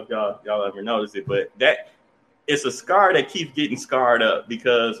 I don't know if y'all ever noticed it, but it's a scar that keeps getting scarred up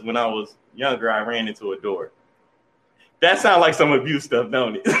because when I was younger, I ran into a door. That sounds like some abuse stuff,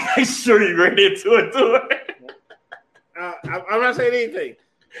 don't it? Make sure you ran into a door. I'm not saying anything.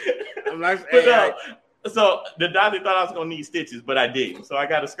 So the doctor thought I was going to need stitches, but I didn't. So I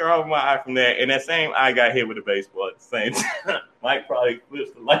got a scar over my eye from that, and that same eye got hit with a baseball at the same time. Mike probably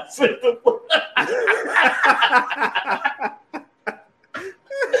flips the light switch.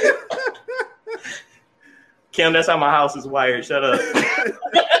 Kim, that's how my house is wired. Shut up.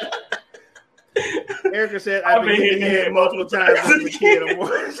 Erica said, I've been hitting your head multiple times as a kid.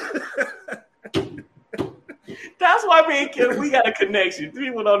 That's why me and Kim, we got a connection.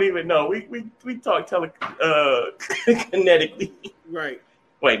 People don't even know. We talk kinetically. Right.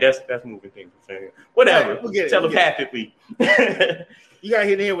 Wait, that's moving things. Whatever. Right, we'll telepathically. You got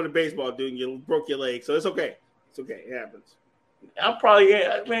hit in the head with a baseball, dude, and you broke your leg. So it's okay. It's okay. It happens.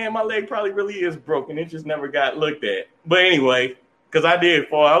 My leg probably really is broken. It just never got looked at. But anyway, because I did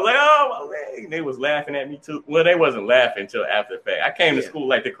fall. I was like, oh, my leg. They was laughing at me too. Well, they wasn't laughing until after the fact. I came to school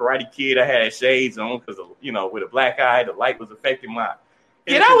like the Karate Kid. I had shades on because, with a black eye, the light was affecting my.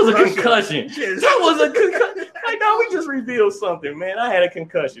 Yeah, that was a concussion. That was a concussion. Like, no, we just revealed something, man. I had a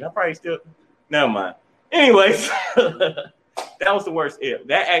concussion. I probably still. Never mind. Anyways, that was the worst L.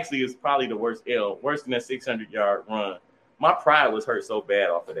 That actually is probably the worst L. Worse than that 600-yard run. My pride was hurt so bad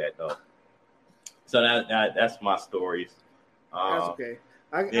off of that, though. So that's my stories. That's okay.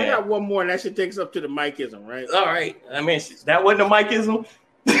 I got one more, and that should take us up to the Mikeism, right? All right. I mean, that wasn't a Mikeism.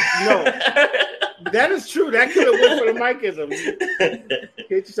 No, that is true. That could have went for the Mikeism.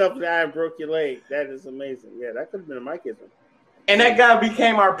 Hit yourself in the eye and broke your leg. That is amazing. Yeah, that could have been a Mikeism. And that guy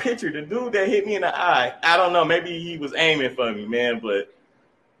became our pitcher. The dude that hit me in the eye. I don't know. Maybe he was aiming for me, man. But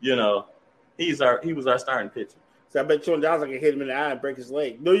he was our starting pitcher. So I bet $200 I can hit him in the eye and break his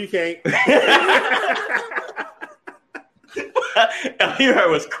leg. No, you can't. All you heard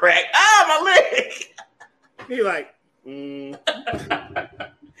was crack. My leg. He like,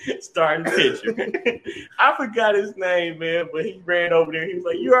 starting pitcher. I forgot his name, man, but he ran over there. He was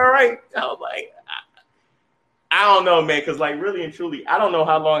like, "You all right?" I was like, I don't know, man, because like really and truly, I don't know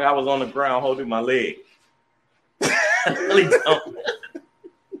how long I was on the ground holding my leg. I really don't.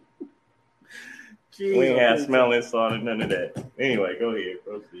 Jeez, we ain't have smelling salt and none of that. Anyway, go ahead,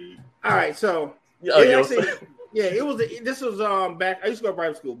 proceed. All right, so this was back. I used to go to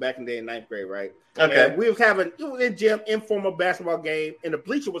private school back in the day in 9th grade, right? Okay. And we was having in gym informal basketball game, and the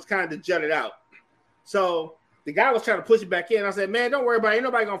bleacher was kind of jutted out. So the guy was trying to push it back in. I said, "Man, don't worry about it. Ain't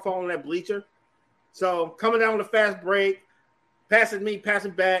nobody gonna fall on that bleacher." So coming down with a fast break, passing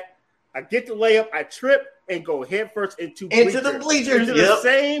back. I get the layup, I trip and go head first into the bleachers. Into the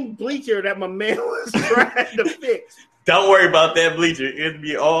same bleacher that my man was trying to fix. Don't worry about that bleacher. It'll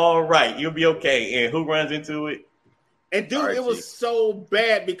be all right. You'll be okay. And who runs into it? And dude, it was so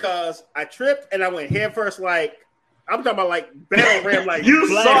bad because I tripped and I went head first. Like I'm talking about like battle ram. Like you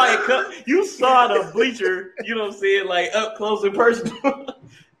saw it. You saw the bleacher. You know what I'm saying? Like up close and personal.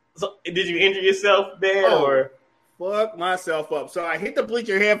 So did you injure yourself bad or? Fuck myself up. So I hit the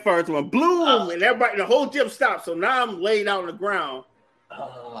bleacher head first, went bloom, and everybody, the whole gym stopped. So now I'm laid out on the ground,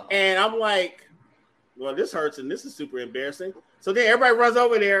 and I'm like, "Well, this hurts, and this is super embarrassing." So then everybody runs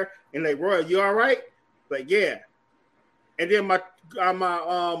over there, and like, "Roy, you all right?" Like, "Yeah." And then my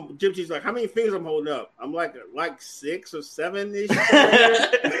gym teacher's like, "How many fingers I'm holding up?" I'm like 6 or 7 ish.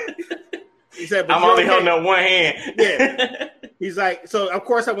 He said, "I'm only holding up one hand." Yeah. He's like, so of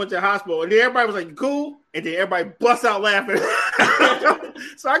course I went to the hospital, and then everybody was like, "You cool?" And then everybody busts out laughing.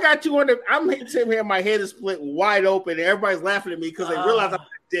 So I got 200. I'm sitting here, my head is split wide open, and everybody's laughing at me because they realize I'm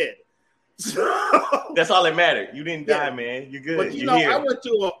dead. So, that's all that mattered. You didn't die, man. You're good. But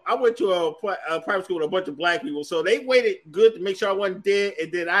I went to a private school with a bunch of black people, so they waited good to make sure I wasn't dead,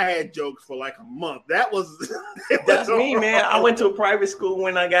 and then I had jokes for like a month. That's me, man. I went to a private school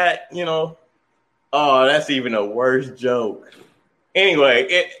when I got, oh, that's even a worse joke.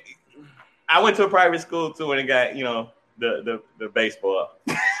 Anyway, I went to a private school too, and it got the baseball.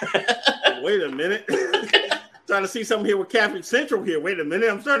 Wait a minute. Trying to see something here with Catholic Central here. Wait a minute.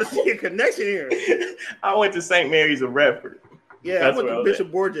 I'm starting to see a connection here. I went to St. Mary's of Redford. Yeah, that's I went to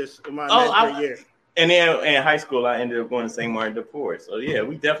Bishop Borges in my ninth grade year. And then in high school, I ended up going to St. Martin de Porres. So, yeah,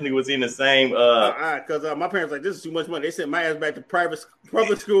 we definitely was in the same. Because my parents were like, this is too much money. They sent my ass back to public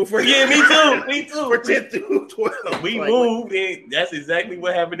school for yeah, me too. For 10th through 12. We moved, and that's exactly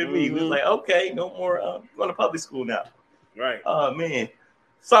what happened to me. We was like, okay, no more going to public school now. Right. Oh, man.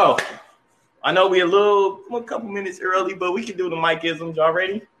 So, I know we're a couple minutes early, but we can do the Mike-isms. Y'all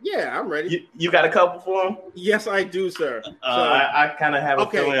ready? Yeah, I'm ready. You got a couple for them? Yes, I do, sir. I kind of have a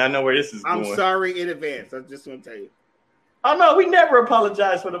feeling I know where this is going. I'm sorry in advance. I just want to tell you. Oh, no, we never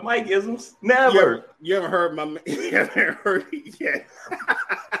apologize for the Mike-isms. Never. You ever heard you haven't heard it yet.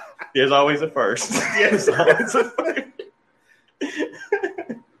 There's always a first. Yes. There's always a first.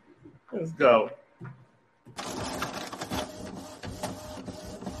 Let's go.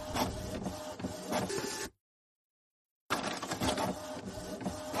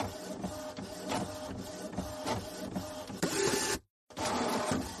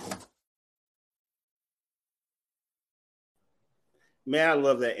 Man, I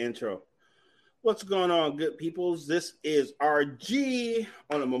love that intro. What's going on, good peoples? This is RG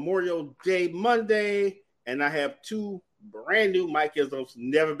on a Memorial Day Monday, and I have 2 brand new Mike-isms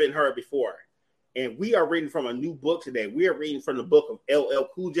never been heard before. And we are reading from a new book today. We are reading from the book of LL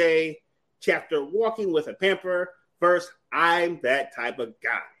Cool J, chapter Walking with a Pimper, verse I'm That Type of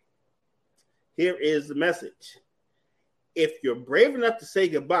Guy. Here is the message. If you're brave enough to say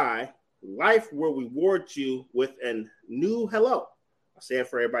goodbye, life will reward you with a new hello. I'll say it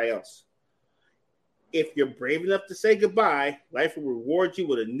for everybody else. If you're brave enough to say goodbye, life will reward you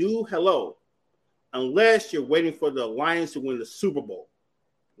with a new hello, unless you're waiting for the Lions to win the Super Bowl.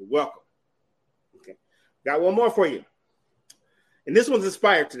 You're welcome. Okay. Got one more for you. And this one's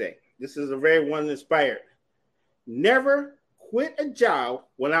inspired today. This is a very one inspired. Never quit a job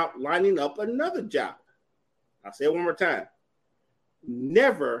without lining up another job. I'll say it one more time.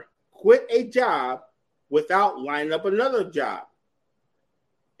 Never quit a job without lining up another job,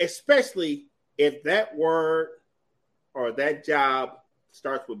 especially if that word or that job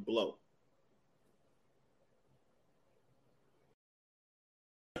starts with blow.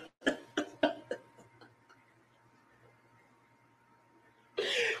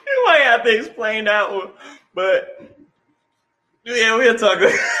 You might have to explain that one, but yeah, we'll talk.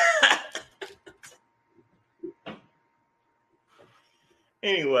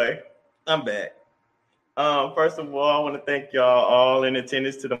 Anyway, I'm back. First of all, I want to thank y'all all in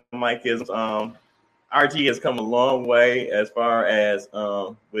attendance to the Mikeisms. RG has come a long way as far as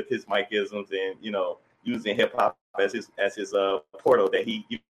with his Mikeisms and using hip hop as his portal that he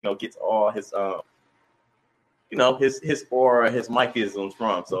gets all his his aura, his Mikeisms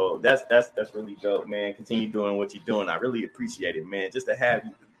from. So that's really dope, man. Continue doing what you're doing. I really appreciate it, man. Just to have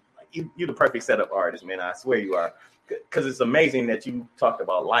you, you're the perfect setup artist, man. I swear you are. Because it's amazing that you talked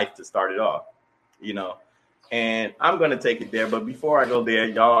about life to start it off, And I'm going to take it there. But before I go there,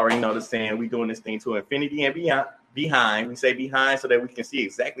 y'all already know the saying, we doing this thing to infinity and behind. We say behind so that we can see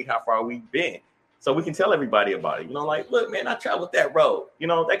exactly how far we've been. So we can tell everybody about it. Look, man, I traveled that road,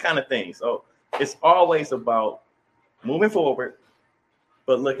 that kind of thing. So it's always about moving forward,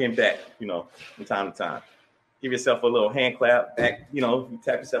 but looking back, from time to time. Give yourself a little hand clap back, you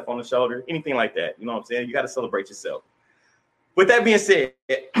tap yourself on the shoulder, anything like that. You know what I'm saying? You got to celebrate yourself. With that being said,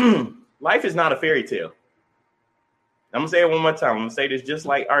 life is not a fairy tale. I'm going to say it one more time. I'm going to say this just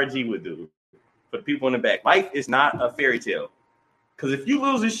like RG would do for the people in the back. Life is not a fairy tale. Because if you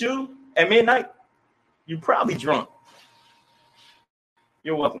lose a shoe at midnight, you're probably drunk.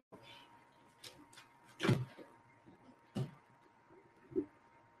 You're welcome.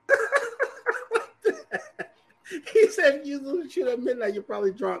 He said, if you lose a shoe at midnight, you're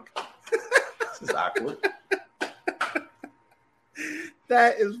probably drunk. This is awkward.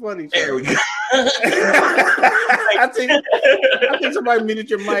 That is funny. There we go. I think somebody muted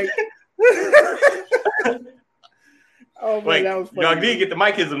your mic. Oh man, wait, that was funny. Y'all did get the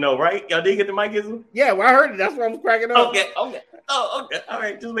Mikeism though, right? Y'all did get the Mikeism? Yeah, well, I heard it. That's why I was cracking up. Okay. Oh, okay. All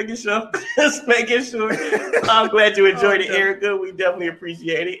right, just making sure. I'm glad you enjoyed it, Erica. We definitely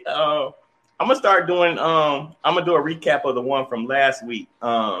appreciate it. I'm gonna start doing. I'm gonna do a recap of the one from last week.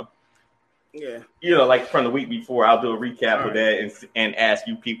 Yeah, like from the week before, I'll do a recap of that and ask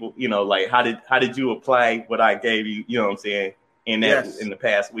you people, like how did you apply what I gave you? You know what I'm saying? In the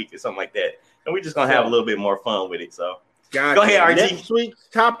past week or something like that. And we're just gonna have a little bit more fun with it. So gotcha. Go ahead, RG. Next week's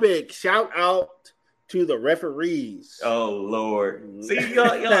topic: shout out to the referees. Oh Lord, see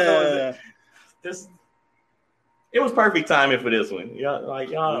y'all know this. It was perfect timing for this one. Y'all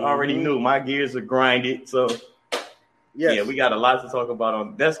already knew my gears are grinded, so. Yes. Yeah, we got a lot to talk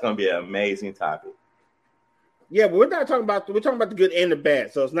about that's going to be an amazing topic. Yeah, but we're talking about the good and the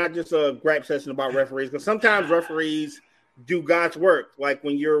bad. So it's not just a gripe session about referees, because sometimes referees do God's work. Like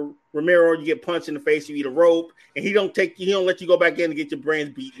when you're Romero, you get punched in the face, you eat a rope, and he don't let you go back in and get your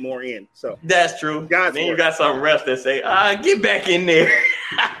brains beat more in. So that's true. God's then work. You got some refs that say, get back in there.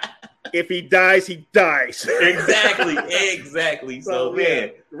 If he dies, he dies. Exactly. So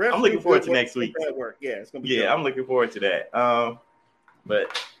man, I'm looking forward to next week. Yeah, it's gonna be. Yeah, I'm looking forward to that.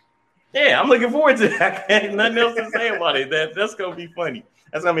 But yeah, I'm looking forward to that. Nothing else to say about it. That's gonna be funny.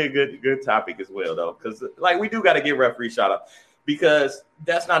 That's gonna be a good topic as well, though, because we do got to give referees shout out, because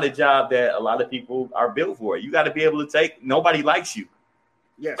that's not a job that a lot of people are built for. You got to be able to take. Nobody likes you.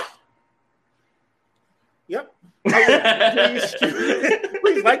 Yes. Yep.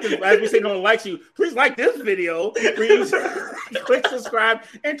 Please like this. As we say, no one likes you. Please like this video. Please click subscribe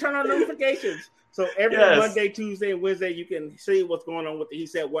and turn on notifications. So every Monday, Tuesday, and Wednesday, you can see what's going on with the He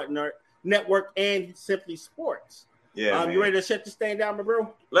Said What Network and Simply Sports. Yeah. You ready to shut this thing down, my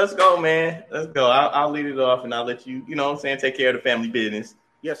bro? Let's go, man. Let's go. I'll lead it off and I'll let you, take care of the family business.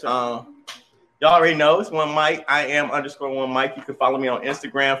 Yes, sir. Y'all already know it's One Mike. I am _One Mike. You can follow me on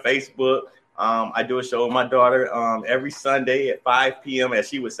Instagram, Facebook. I do a show with my daughter every Sunday at 5 p.m. as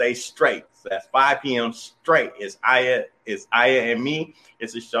she would say, straight. So that's 5 p.m. straight. It's Aya and me.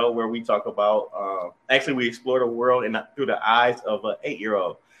 It's a show where we talk about actually we explore the world through the eyes of an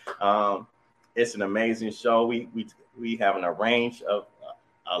 8-year-old. It's an amazing show. We have a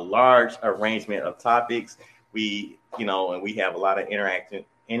large arrangement of topics. And we have a lot of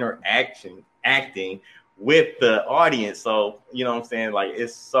interaction acting with the audience. So, you know what I'm saying?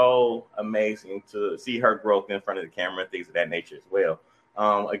 It's so amazing to see her growth in front of the camera and things of that nature as well.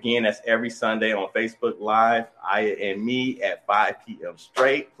 Again, that's every Sunday on Facebook Live, Aya and me at 5 p.m.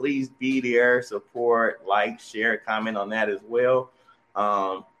 straight. Please be there, support, share, comment on that as well.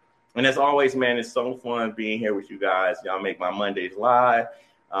 And as always, man, it's so fun being here with you guys. Y'all make my Mondays live.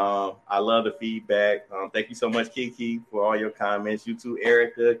 I love the feedback. Thank you so much, Kiki, for all your comments. You too,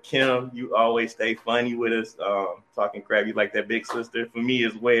 Erica, Kim. You always stay funny with us, talking crap. You like that big sister for me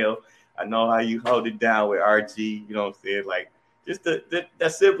as well. I know how you hold it down with RG. You know what I'm saying? Like just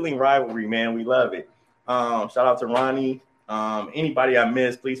that sibling rivalry, man. We love it. Shout out to Ronnie. Anybody I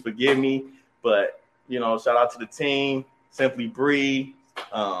missed, please forgive me. But shout out to the team, Simply Bree,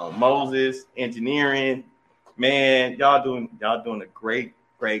 Moses, engineering. Man, y'all doing a great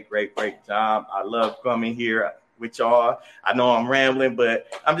job. I love coming here with y'all. I know I'm rambling, but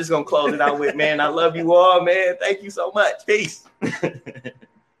I'm just gonna close it out with, man, I love you all, man. Thank you so much. Peace.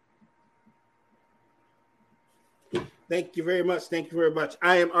 Thank you very much.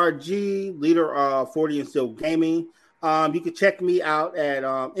 I am RG, leader of 40 and Still Gaming. You can check me out at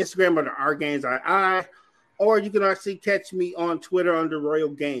Instagram under RGainsII, or you can actually catch me on Twitter under Royal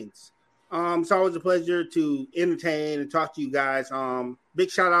Gains. It's always a pleasure to entertain and talk to you guys. Big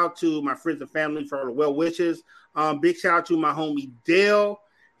shout out to my friends and family for all the well wishes. Big shout out to my homie Dale.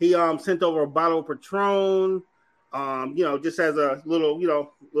 He sent over a bottle of Patron, just as a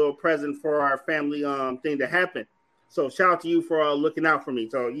little present for our family thing to happen. So shout out to you for looking out for me.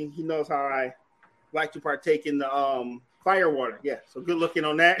 So he knows how I like to partake in the fire water. Yeah, so good looking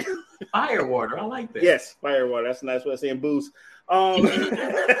on that. Fire water, I like that. Yes, fire water. That's a nice way of saying booze.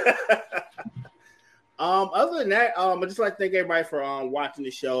 Other than that, I'd just like to thank everybody for watching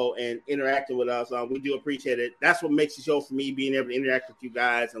the show and interacting with us. We do appreciate it. That's what makes the show for me, being able to interact with you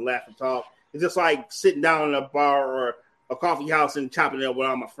guys and laugh and talk. It's just like sitting down in a bar or a coffee house and chopping it up with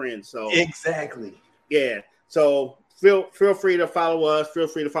all my friends. So exactly. Yeah. So feel free to follow us. Feel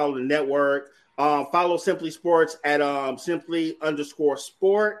free to follow the network. Follow Simply Sports at Simply_sports.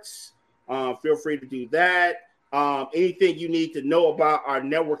 Feel free to do that. Anything you need to know about our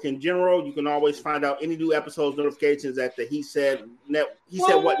network in general, you can always find out any new episodes notifications at the He Said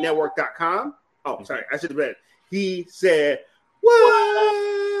What Network.com. Oh, sorry, I should have read it. He Said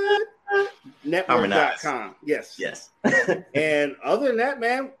What Network.com. Yes. And other than that,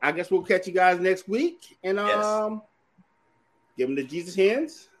 man, I guess we'll catch you guys next week and give them the Jesus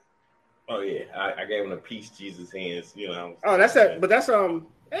hands. Oh yeah, I gave him the peace Jesus hands. Oh, that's that. But that's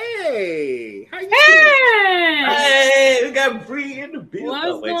Hey, how you doing? Hey, we got Bree in the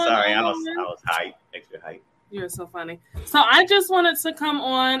building. Sorry, I was hype, extra hype. You're so funny. So I just wanted to come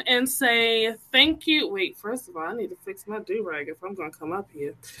on and say thank you. Wait, first of all, I need to fix my do-rag if I'm going to come up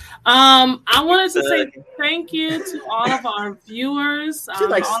here. I wanted to say thank you to all of our viewers. She's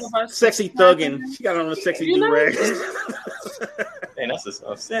like all of our sexy thugging. She got on a sexy do-rag. And that's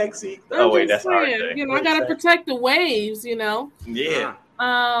a sexy. Oh wait, that's hard. I got to protect the waves. Yeah. So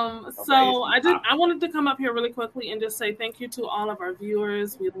I wanted to come up here really quickly and just say thank you to all of our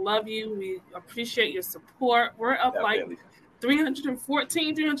viewers. We love you. We appreciate your support. We're up like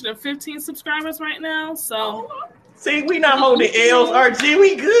 314, 315 subscribers right now. So see, we not holding L's, RG.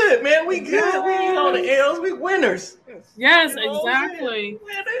 We good, man. We good. We ain't holding L's. We winners. Yes, exactly.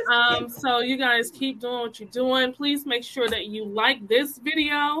 So you guys keep doing what you're doing. Please make sure that you like this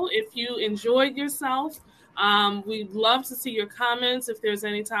video if you enjoyed yourself. We'd love to see your comments. If there's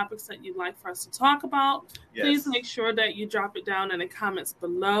any topics that you'd like for us to talk about, please make sure that you drop it down in the comments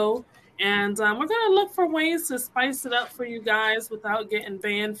below. And we're going to look for ways to spice it up for you guys without getting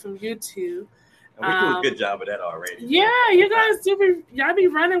banned from YouTube. And we do a good job of that already. Yeah, you guys y'all be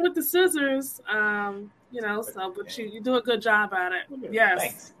running with the scissors, but you do a good job at it. Yes.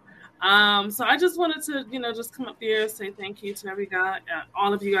 Thanks. So I just wanted to, just come up here and say thank you to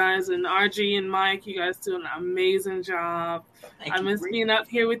all of you guys, and RG and Mike. You guys do an amazing job. I miss being up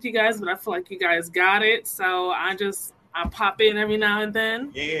here with you guys, but I feel like you guys got it. So I pop in every now and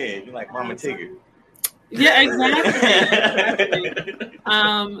then. Yeah, you're like Mama Tigger. Yeah, exactly.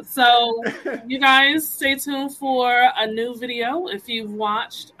 So you guys stay tuned for a new video. If you've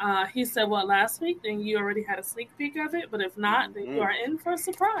watched He Said What last week, then you already had a sneak peek of it. But if not, then you are in for a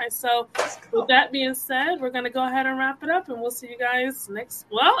surprise. So with that being said, we're going to go ahead and wrap it up, and we'll see you guys next.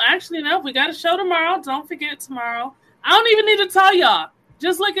 Well, actually, no, we got a show tomorrow. Don't forget tomorrow. I don't even need to tell y'all.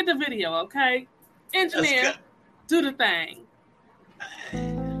 Just look at the video, okay? Engineer, do the thing.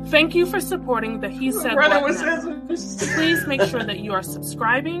 Thank you for supporting the He Said What Network. Please make sure that you are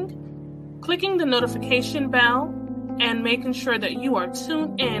subscribing, clicking the notification bell, and making sure that you are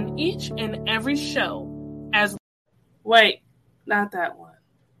tuned in each and every show Wait, not that one.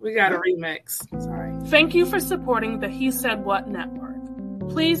 We got a remix. Sorry. Thank you for supporting the He Said What Network.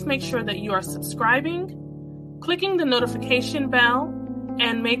 Please make sure that you are subscribing, clicking the notification bell,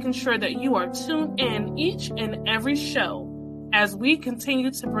 and making sure that you are tuned in each and every show as we continue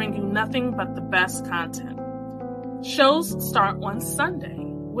to bring you nothing but the best content. Shows start on Sunday.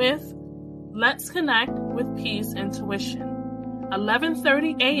 with Let's Connect with Peace and Tuition,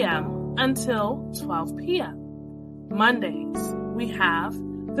 11:30 a.m. until 12 p.m. Mondays, we have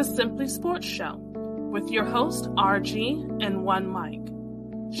the Simply Sports Show with your host, RG, and one mic.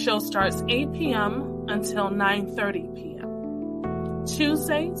 Show starts 8 p.m. until 9:30 p.m.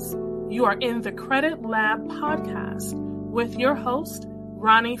 Tuesdays, you are in the Credit Lab podcast with your host,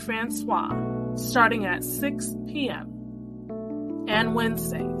 Ronnie Francois, starting at 6 p.m. And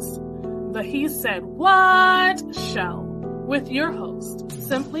Wednesdays, the He Said What Show with your host,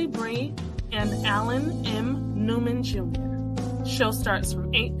 Simply Bree and Alan M. Newman Jr. Show starts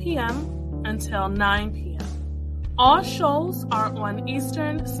from 8 p.m. until 9 p.m. All shows are on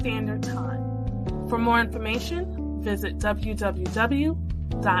Eastern Standard Time. For more information, visit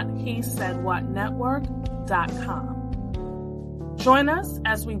www.hesaidwhatnetwork.com. Join us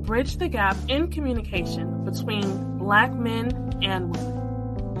as we bridge the gap in communication between Black men and women.